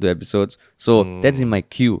have listened to episodes, so that's in my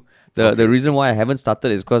queue. The Okay, reason why I haven't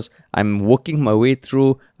started is because I'm working my way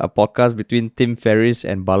through a podcast between Tim Ferriss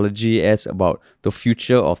and Balaji S about the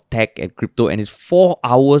future of tech and crypto, and it's 4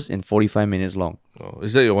 hours and 45 minutes long. Oh,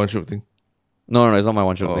 is that your one show thing? No, it's not my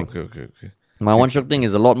one shot Oh, thing. okay. My one shot thing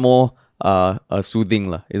is a lot more soothing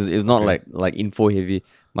lah. It's not Okay. like info heavy.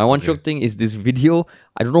 My one shot thing is this video.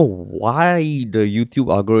 I don't know why the YouTube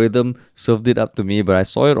algorithm served it up to me, but I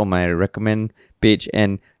saw it on my recommend page,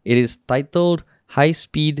 and it is titled "High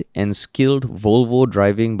Speed and Skilled Volvo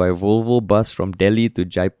Driving by Volvo Bus from Delhi to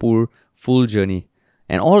Jaipur Full Journey."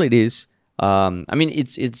 And all it is, I mean,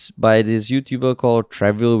 it's by this YouTuber called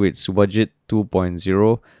Travel with Subajit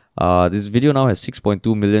 2.0. This video now has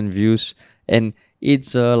 6.2 million views, and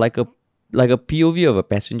it's like a POV of a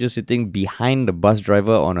passenger sitting behind the bus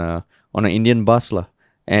driver on an Indian bus lah.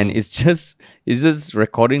 And it's just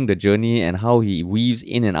recording the journey and how he weaves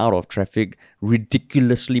in and out of traffic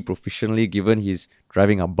ridiculously professionally, given he's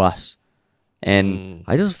driving a bus. And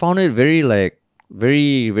I just found it very like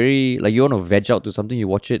you want to veg out to something, you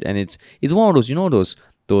watch it, and it's one of those,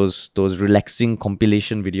 those relaxing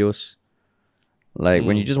compilation videos. Like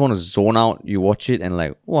when you just want to zone out, you watch it and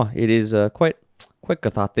like, wow, it is quite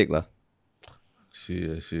cathartic lah.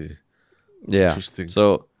 I see. Yeah. Interesting.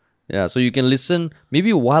 So you can listen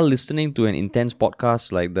maybe while listening to an intense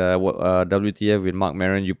podcast like the WTF with Mark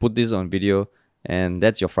Maron. You put this on video, and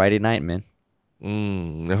that's your Friday night, man.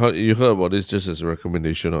 How you heard about this just as a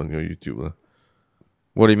recommendation on your YouTube, lah?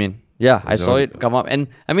 What do you mean? Yeah, I Is saw that- it come up, and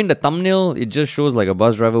I mean the thumbnail. It just shows like a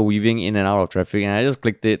bus driver weaving in and out of traffic, and I just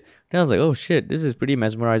clicked it. Then I was like, "Oh shit, this is pretty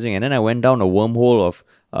mesmerizing." And then I went down a wormhole of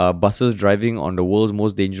buses driving on the world's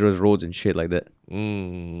most dangerous roads and shit like that.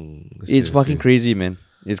 I It's see. fucking crazy, man.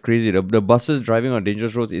 It's crazy. The buses driving on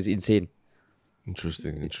dangerous roads is insane.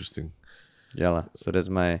 Interesting. Yeah, lah. So that's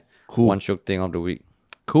my Cool. one shook thing of the week.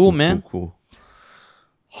 Cool, man. Cool.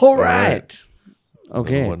 All right. right.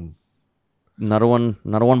 Okay. Another one.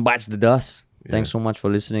 Another one bites the dust. Thanks so much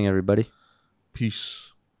for listening, everybody. Peace.